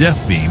Tesla's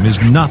death beam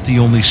is not the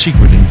only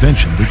secret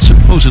invention that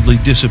supposedly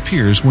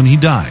disappears when he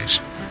dies.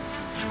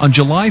 On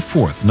July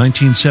 4th,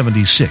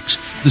 1976,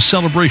 the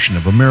celebration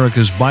of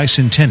America's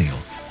bicentennial,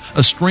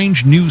 a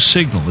strange new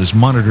signal is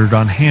monitored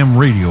on ham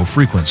radio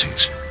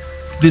frequencies.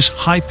 This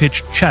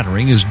high-pitched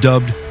chattering is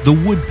dubbed the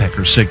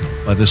woodpecker signal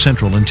by the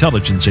Central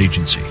Intelligence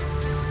Agency.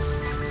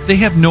 They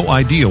have no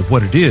idea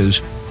what it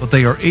is, but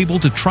they are able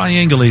to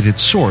triangulate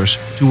its source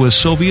to a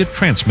Soviet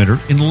transmitter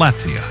in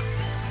Latvia.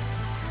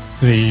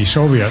 The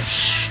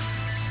Soviets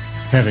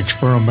had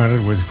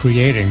experimented with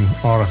creating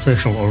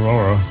artificial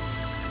aurora.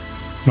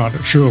 Not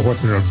sure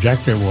what their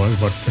objective was,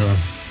 but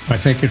I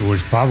think it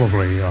was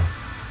probably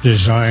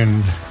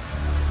designed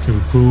to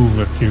prove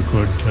that you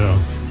could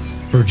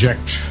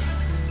project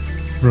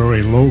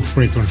very low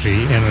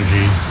frequency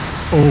energy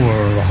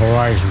over the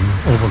horizon,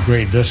 over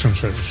great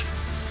distances,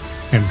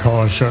 and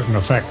cause certain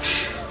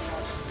effects.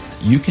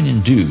 You can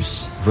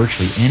induce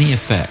virtually any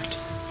effect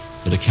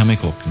that a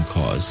chemical can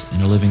cause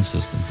in a living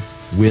system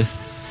with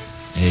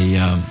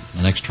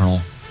an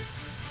external,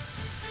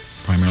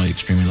 primarily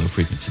extremely low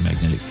frequency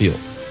magnetic field.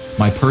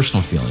 My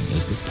personal feeling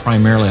is that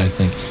primarily I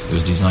think it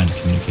was designed to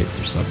communicate with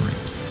their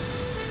submarines.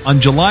 On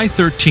July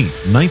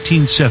 13th,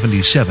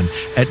 1977,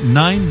 at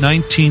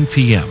 9:19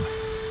 p.m.,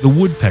 the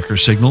woodpecker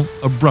signal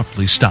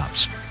abruptly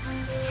stops.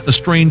 A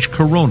strange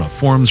corona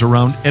forms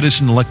around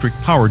Edison Electric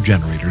power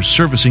generators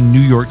servicing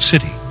New York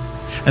City,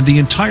 and the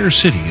entire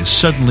city is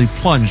suddenly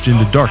plunged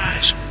into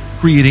darkness,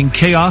 creating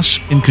chaos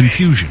and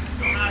confusion.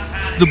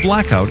 The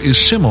blackout is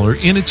similar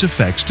in its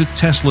effects to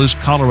Tesla's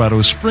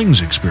Colorado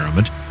Springs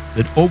experiment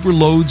that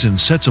overloads and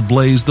sets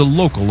ablaze the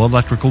local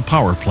electrical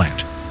power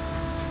plant.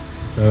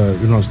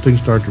 Things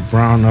started to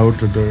brown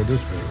out.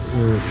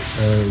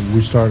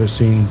 We started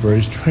seeing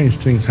very strange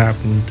things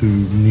happen to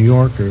New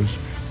Yorkers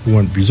who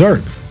went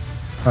berserk.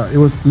 It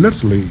was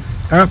literally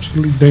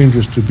absolutely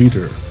dangerous to be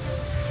there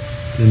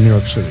in New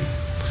York City.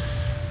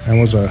 And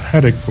was a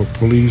headache for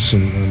police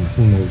and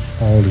who knows,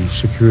 all the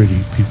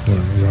security people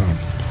around.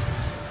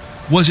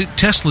 Was it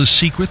Tesla's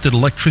secret that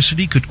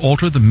electricity could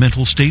alter the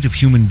mental state of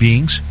human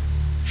beings?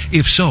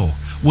 If so,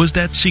 was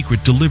that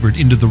secret delivered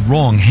into the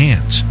wrong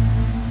hands?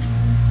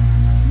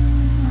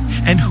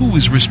 And who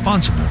is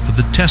responsible for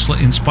the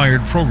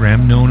Tesla-inspired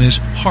program known as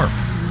HARP,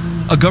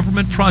 a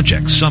government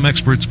project some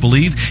experts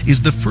believe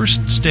is the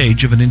first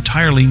stage of an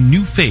entirely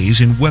new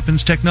phase in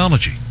weapons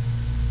technology?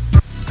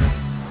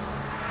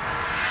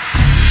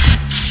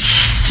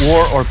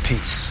 War or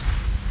peace?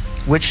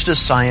 Which does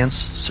science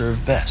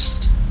serve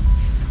best?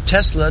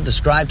 Tesla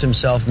described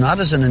himself not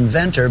as an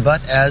inventor,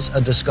 but as a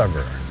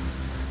discoverer.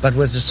 But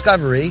with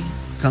discovery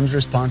comes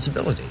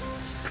responsibility.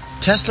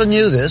 Tesla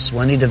knew this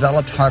when he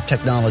developed HARP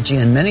technology,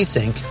 and many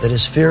think that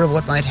his fear of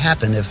what might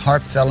happen if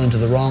HARP fell into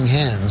the wrong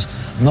hands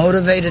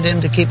motivated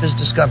him to keep his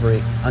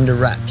discovery under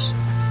wraps.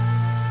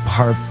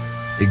 HARP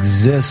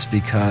exists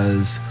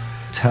because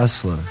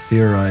Tesla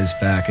theorized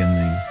back in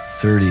the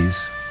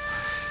 30s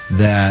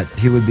that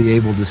he would be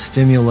able to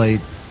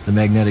stimulate the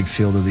magnetic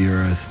field of the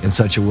Earth in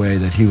such a way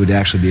that he would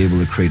actually be able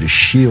to create a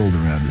shield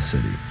around the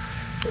city.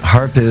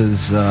 HARP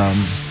is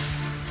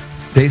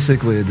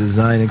basically a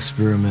design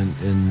experiment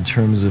in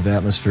terms of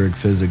atmospheric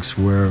physics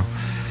where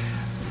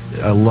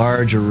a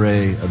large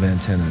array of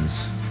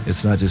antennas,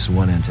 it's not just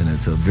one antenna,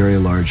 it's a very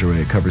large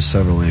array, it covers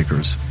several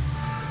acres,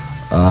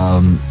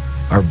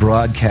 are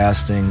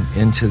broadcasting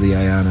into the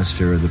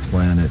ionosphere of the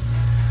planet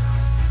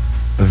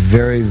a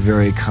very,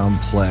 very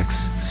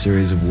complex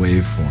series of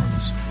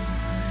waveforms.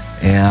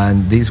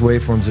 And these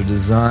waveforms are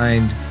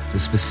designed to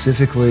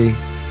specifically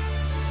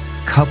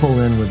couple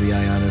in with the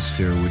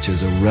ionosphere, which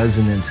is a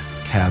resonant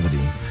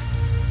cavity.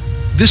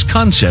 This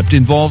concept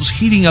involves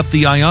heating up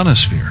the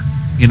ionosphere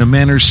in a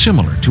manner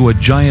similar to a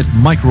giant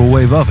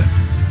microwave oven.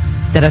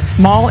 That a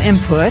small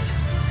input,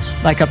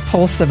 like a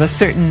pulse of a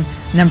certain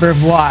number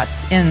of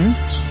watts in,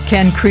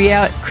 can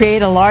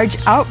create a large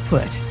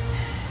output,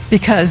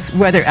 because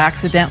whether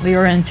accidentally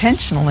or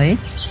intentionally,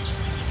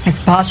 it's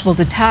possible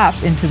to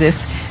tap into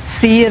this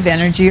sea of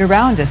energy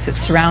around us. It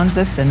surrounds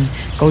us and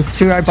goes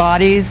through our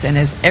bodies and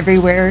is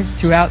everywhere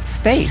throughout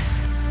space.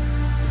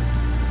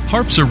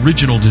 HARP's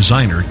original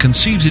designer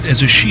conceives it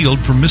as a shield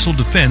for missile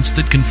defense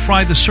that can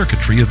fry the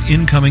circuitry of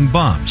incoming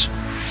bombs.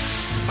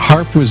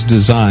 HARP was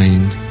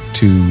designed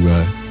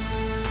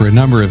for a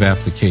number of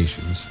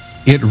applications.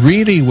 It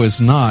really was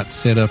not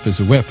set up as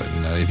a weapon.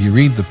 If you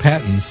read the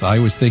patents, I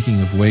was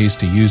thinking of ways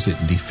to use it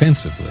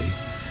defensively.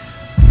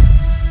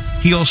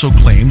 He also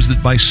claims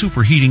that by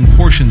superheating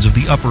portions of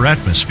the upper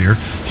atmosphere,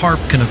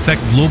 HAARP can affect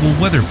global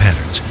weather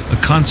patterns, a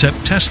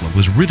concept Tesla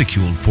was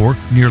ridiculed for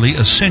nearly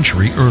a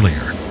century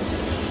earlier.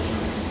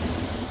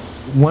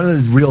 One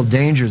of the real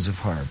dangers of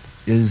HAARP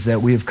is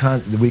that we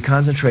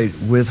concentrate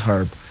with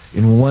HAARP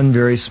in one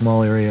very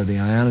small area of the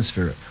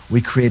ionosphere.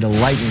 We create a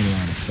lightning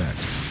rod effect.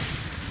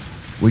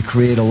 We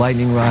create a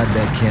lightning rod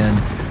that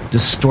can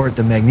distort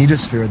the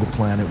magnetosphere of the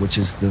planet, which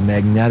is the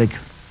magnetic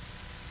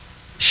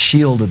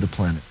shield of the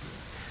planet.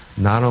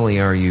 Not only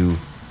are you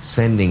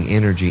sending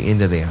energy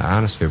into the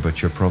ionosphere,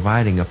 but you're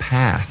providing a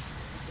path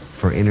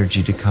for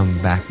energy to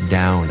come back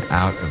down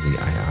out of the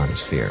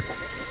ionosphere.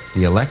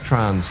 The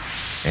electrons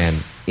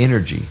and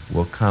energy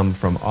will come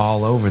from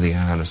all over the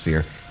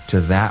ionosphere to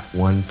that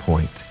one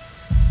point,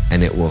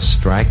 and it will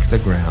strike the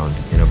ground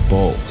in a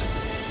bolt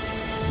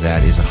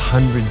that is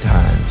 100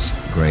 times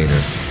greater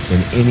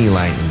than any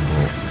lightning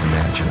bolt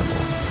imaginable.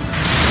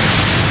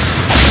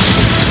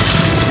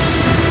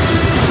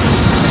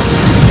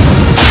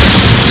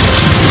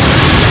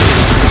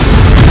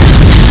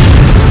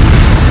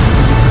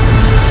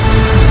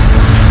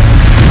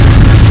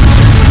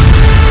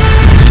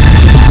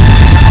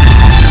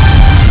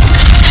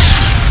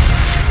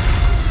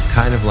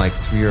 Kind of like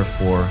 3 or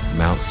 4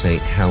 Mount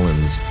St.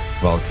 Helens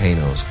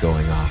volcanoes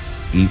going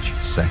off each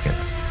second.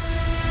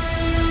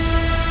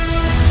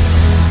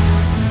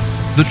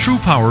 The true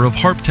power of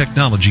HAARP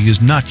technology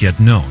is not yet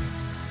known,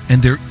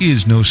 and there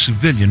is no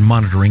civilian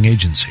monitoring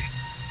agency.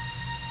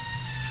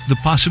 The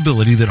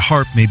possibility that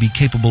HAARP may be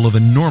capable of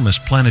enormous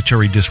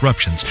planetary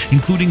disruptions,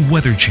 including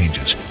weather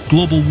changes,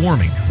 global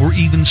warming, or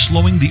even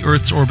slowing the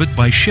Earth's orbit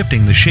by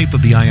shifting the shape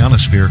of the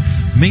ionosphere,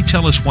 may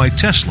tell us why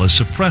Tesla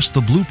suppressed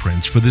the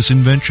blueprints for this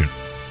invention.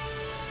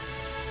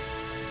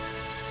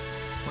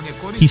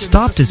 He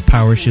stopped his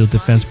power shield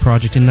defense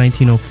project in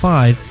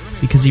 1905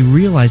 because he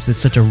realized that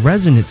such a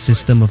resonant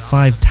system of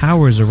 5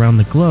 towers around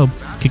the globe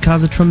could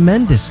cause a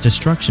tremendous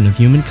destruction of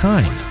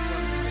humankind.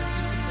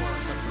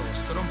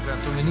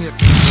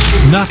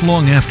 Not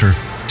long after,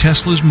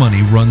 Tesla's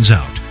money runs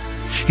out.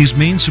 His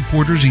main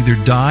supporters either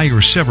die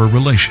or sever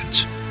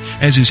relations.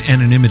 As his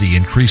anonymity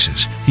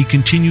increases, he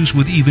continues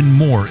with even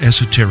more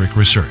esoteric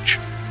research.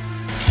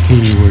 He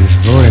was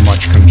very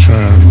much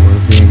concerned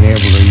with being able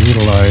to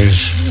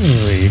utilize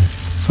the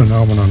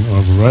phenomenon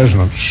of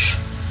resonance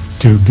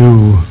to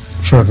do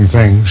certain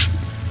things,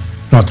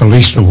 not the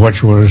least of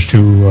which was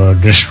to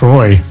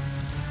destroy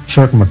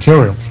certain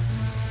materials.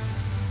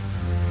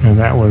 And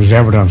that was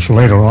evidenced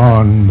later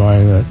on by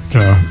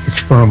that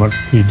experiment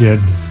he did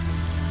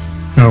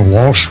on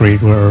Wall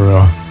Street, where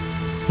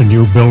a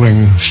new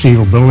building,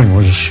 steel building,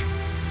 was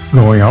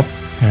going up,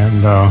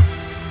 and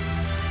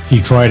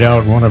he tried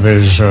out one of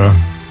his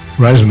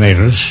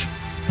resonators,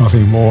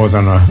 nothing more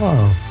than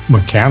a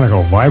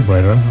mechanical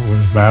vibrator that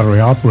was battery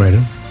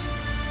operated,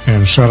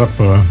 and set up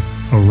a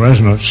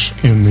resonance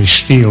in the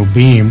steel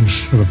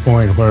beams to the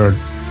point where it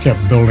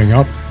kept building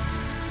up,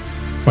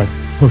 like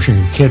pushing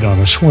a kid on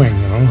a swing,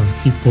 you know,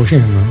 keep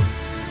pushing, and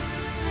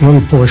the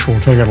little push will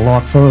take it a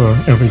lot further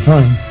every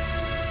time.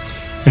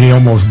 And he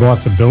almost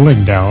brought the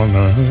building down,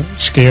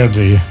 scared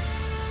the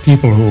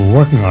people who were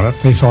working on it.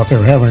 They thought they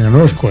were having an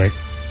earthquake.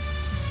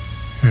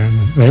 And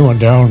they went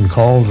down and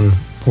called the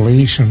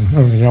police and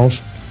everything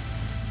else.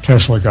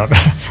 Tesla got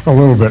a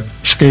little bit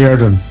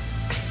scared and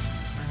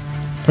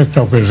picked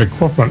up his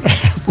equipment,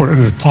 put it in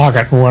his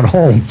pocket, and went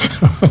home.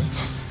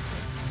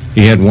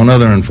 He had one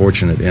other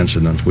unfortunate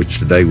incident which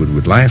today we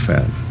would laugh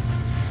at,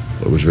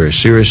 but it was very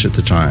serious at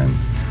the time.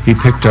 He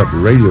picked up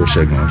radio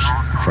signals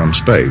from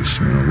space.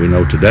 You know, we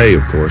know today,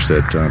 of course,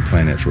 that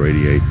planets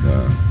radiate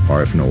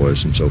RF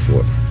noise and so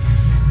forth.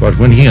 But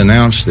when he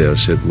announced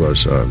this, it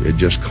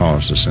just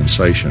caused a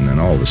sensation, and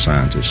all the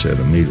scientists said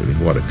immediately,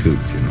 "What a kook!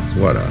 You know,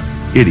 what a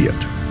idiot!"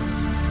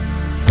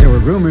 There were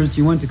rumors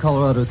you went to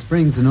Colorado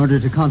Springs in order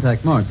to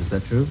contact Mars. Is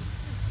that true?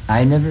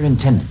 I never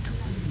intended to.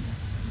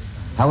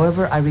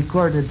 However, I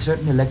recorded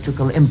certain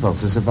electrical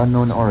impulses of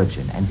unknown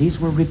origin, and these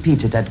were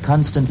repeated at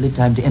constantly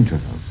timed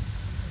intervals.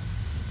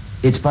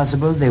 It's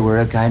possible they were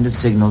a kind of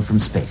signal from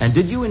space. And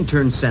did you in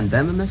turn send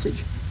them a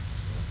message?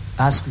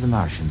 Ask the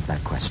Martians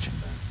that question.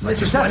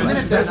 Mr. Tesla,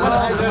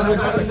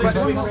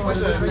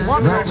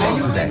 Not so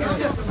today.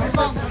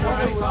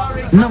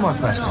 No more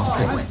questions,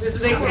 please.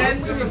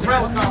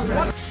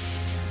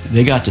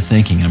 They got to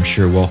thinking, I'm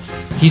sure, well,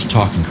 he's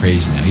talking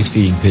crazy now. He's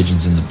feeding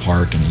pigeons in the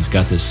park, and he's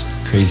got this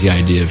crazy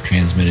idea of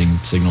transmitting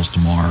signals to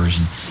Mars.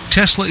 And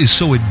Tesla is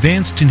so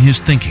advanced in his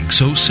thinking,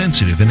 so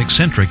sensitive and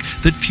eccentric,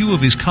 that few of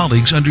his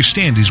colleagues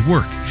understand his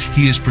work.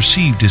 He is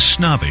perceived as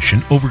snobbish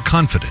and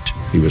overconfident.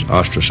 He was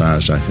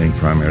ostracized, I think,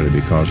 primarily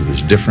because of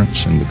his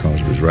difference and because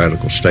of his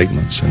radical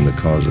statements and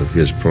because of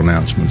his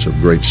pronouncements of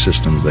great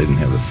systems. They didn't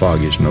have the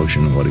foggiest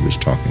notion of what he was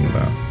talking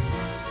about.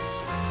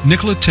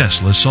 Nikola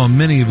Tesla saw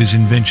many of his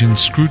inventions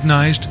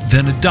scrutinized,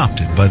 then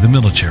adopted by the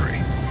military.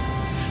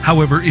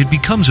 However, it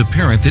becomes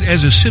apparent that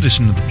as a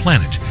citizen of the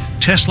planet,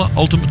 Tesla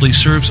ultimately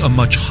serves a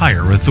much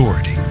higher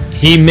authority.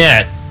 He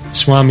met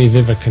Swami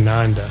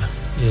Vivekananda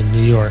in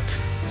New York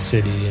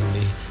City in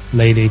the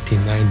late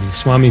 1890s.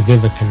 Swami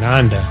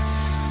Vivekananda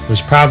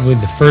was probably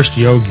the first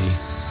yogi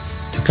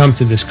to come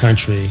to this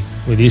country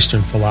with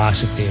Eastern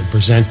philosophy and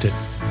present it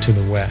to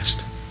the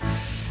West.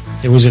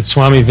 It was at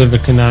Swami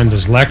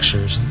Vivekananda's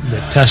lectures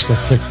that Tesla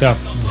picked up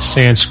the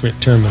Sanskrit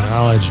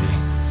terminology,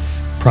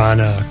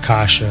 prana,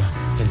 akasha,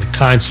 and the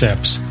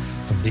concepts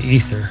of the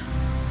ether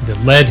that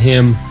led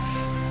him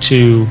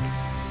to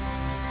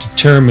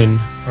determine,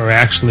 or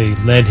actually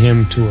led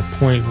him to a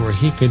point where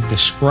he could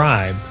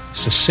describe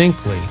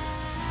succinctly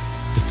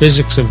the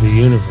physics of the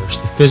universe,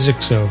 the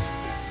physics of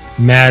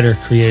matter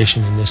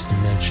creation in this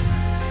dimension.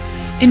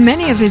 In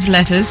many of his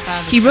letters,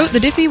 he wrote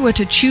that if he were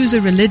to choose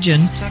a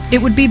religion, it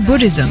would be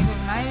Buddhism.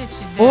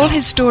 All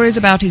his stories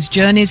about his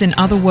journeys in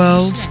other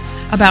worlds,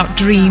 about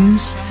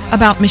dreams,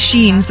 about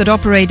machines that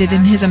operated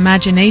in his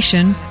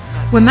imagination,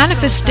 were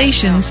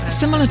manifestations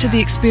similar to the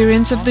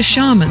experience of the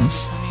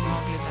shamans.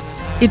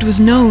 It was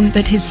known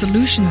that his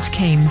solutions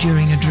came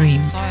during a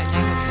dream.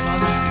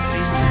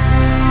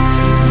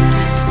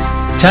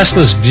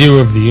 Tesla's view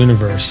of the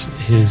universe,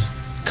 his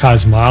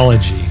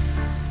cosmology,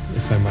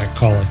 if I might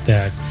call it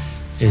that,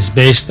 is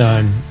based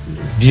on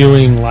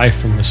viewing life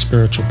from a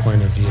spiritual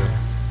point of view.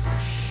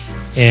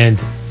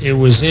 And it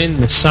was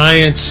in the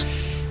science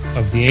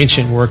of the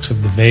ancient works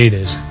of the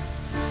Vedas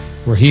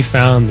where he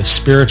found the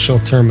spiritual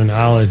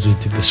terminology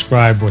to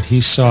describe what he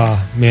saw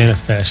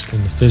manifest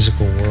in the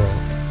physical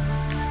world.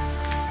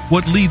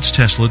 What leads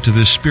Tesla to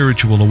this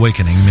spiritual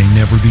awakening may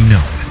never be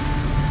known.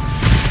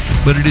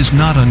 But it is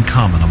not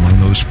uncommon among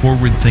those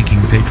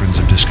forward-thinking patrons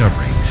of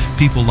discovery,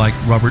 people like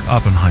Robert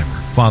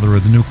Oppenheimer, father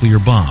of the nuclear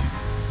bomb,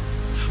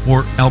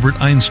 or Albert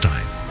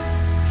Einstein,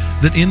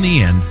 that in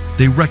the end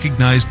they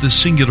recognized the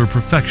singular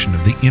perfection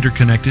of the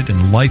interconnected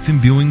and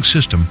life-imbuing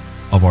system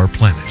of our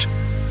planet.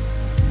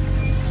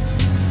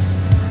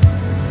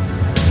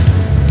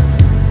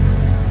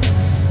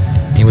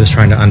 He was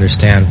trying to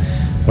understand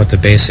what the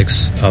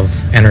basics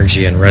of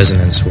energy and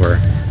resonance were.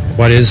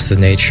 What is the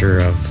nature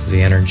of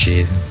the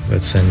energy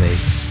that's in the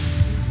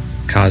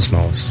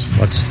cosmos?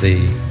 What's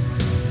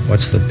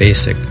the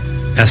basic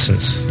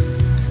essence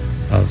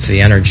of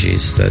the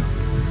energies that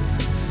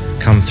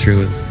come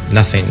through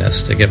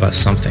nothingness to give us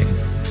something?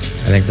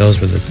 I think those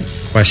were the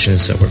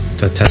questions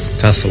that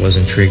Tesla was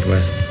intrigued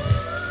with.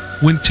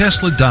 When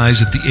Tesla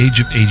dies at the age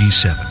of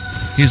 87,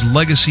 his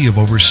legacy of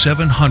over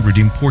 700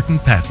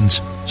 important patents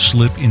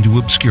slip into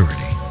obscurity,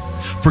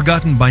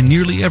 forgotten by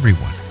nearly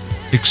everyone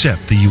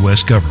except the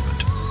U.S. government.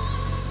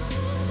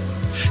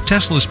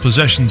 Tesla's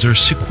possessions are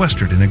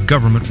sequestered in a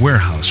government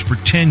warehouse for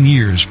 10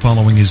 years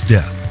following his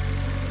death.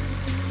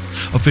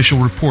 Official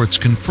reports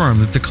confirm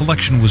that the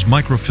collection was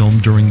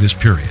microfilmed during this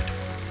period.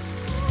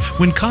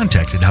 When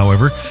contacted,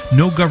 however,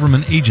 no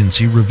government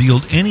agency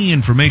revealed any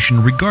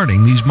information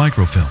regarding these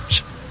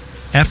microfilms.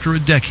 After a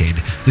decade,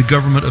 the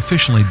government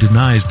officially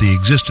denies the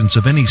existence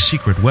of any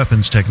secret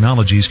weapons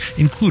technologies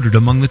included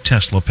among the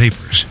Tesla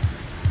papers.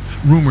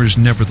 Rumors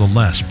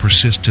nevertheless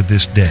persist to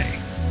this day.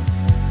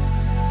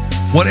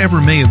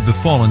 Whatever may have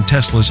befallen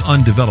Tesla's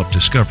undeveloped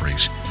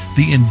discoveries,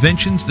 the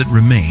inventions that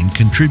remain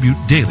contribute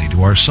daily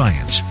to our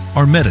science,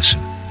 our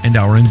medicine, and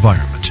our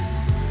environment.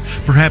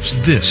 Perhaps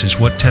this is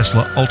what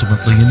Tesla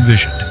ultimately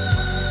envisioned.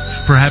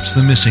 Perhaps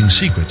the missing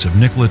secrets of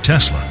Nikola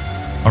Tesla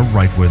are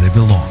right where they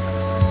belong.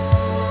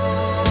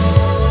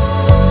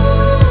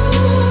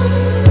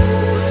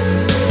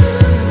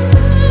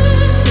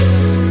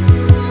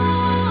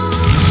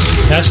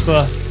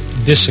 Tesla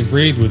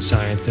disagreed with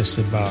scientists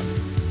about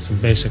some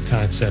basic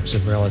concepts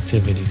of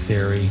relativity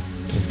theory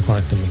and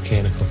quantum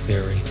mechanical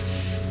theory,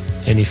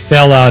 and he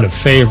fell out of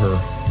favor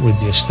with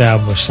the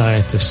established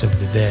scientists of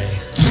the day.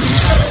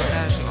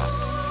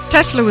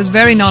 Tesla was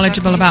very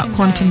knowledgeable about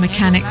quantum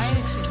mechanics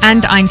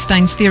and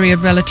Einstein's theory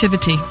of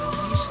relativity.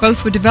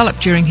 Both were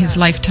developed during his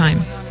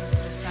lifetime.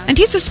 And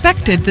he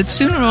suspected that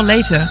sooner or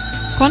later,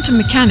 quantum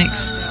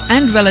mechanics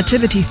and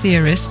relativity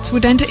theorists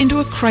would enter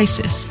into a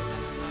crisis.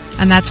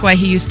 And that's why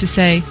he used to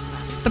say,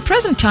 "The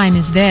present time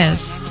is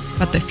theirs,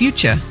 but the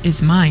future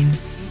is mine."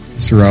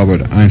 Sir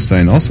Albert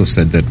Einstein also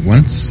said that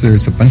once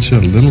there's a bunch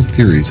of little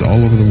theories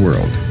all over the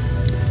world,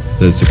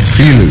 that's a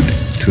prelude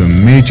to a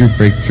major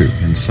breakthrough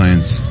in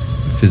science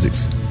and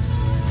physics.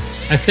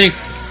 I think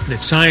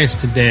that science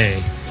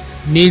today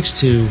needs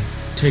to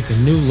take a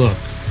new look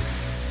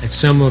at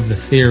some of the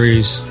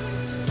theories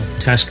of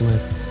Tesla,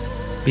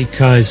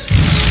 because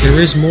there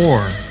is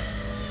more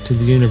to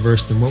the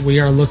universe than what we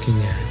are looking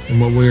at and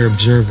what we are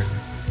observing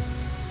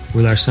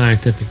with our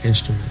scientific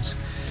instruments.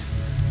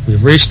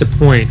 We've reached a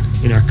point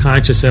in our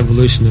conscious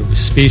evolution of the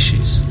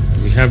species.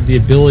 We have the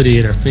ability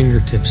at our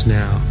fingertips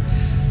now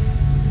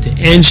to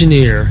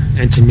engineer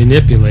and to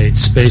manipulate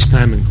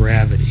space-time and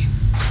gravity.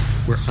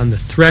 We're on the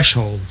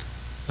threshold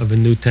of a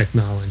new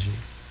technology.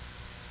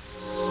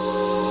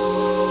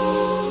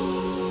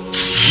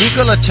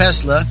 Nikola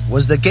Tesla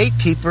was the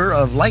gatekeeper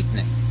of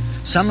lightning,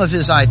 Some of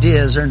his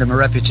ideas earned him a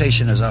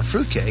reputation as a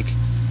fruitcake.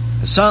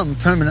 Some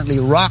permanently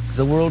rocked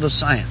the world of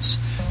science.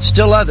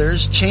 Still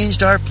others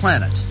changed our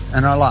planet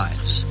and our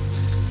lives.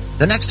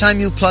 The next time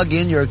you plug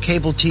in your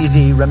cable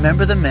TV,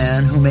 remember the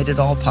man who made it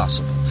all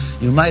possible.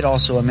 You might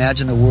also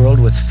imagine a world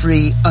with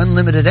free,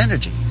 unlimited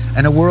energy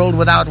and a world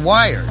without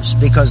wires,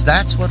 because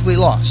that's what we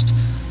lost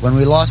when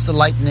we lost the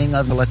lightning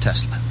of Nikola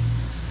Tesla.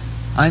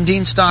 I'm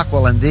Dean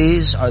Stockwell, and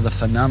these are the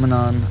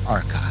Phenomenon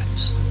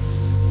Archives.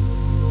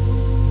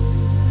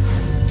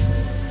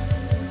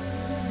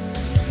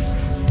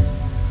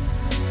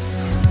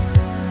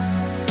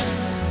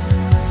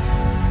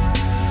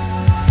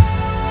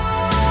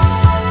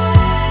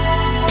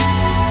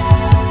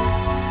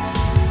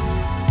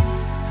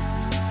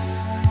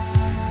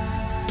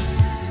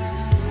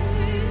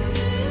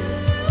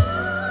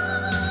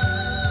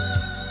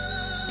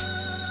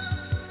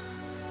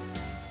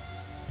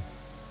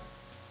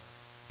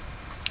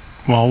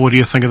 Well, what do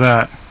you think of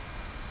that?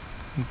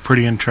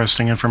 Pretty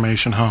interesting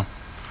information, huh?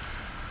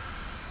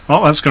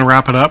 Well, that's going to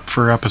wrap it up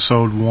for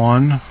episode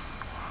 1.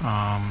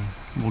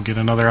 We'll get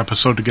another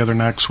episode together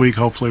next week,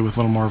 hopefully with a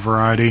little more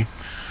variety,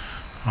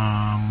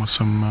 with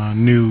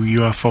some new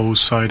UFO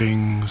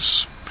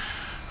sightings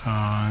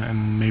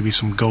and maybe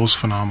some ghost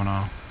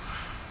phenomena.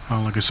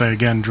 Like I say,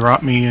 again,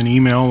 drop me an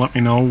email. Let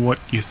me know what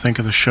you think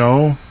of the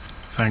show.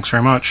 Thanks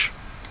very much.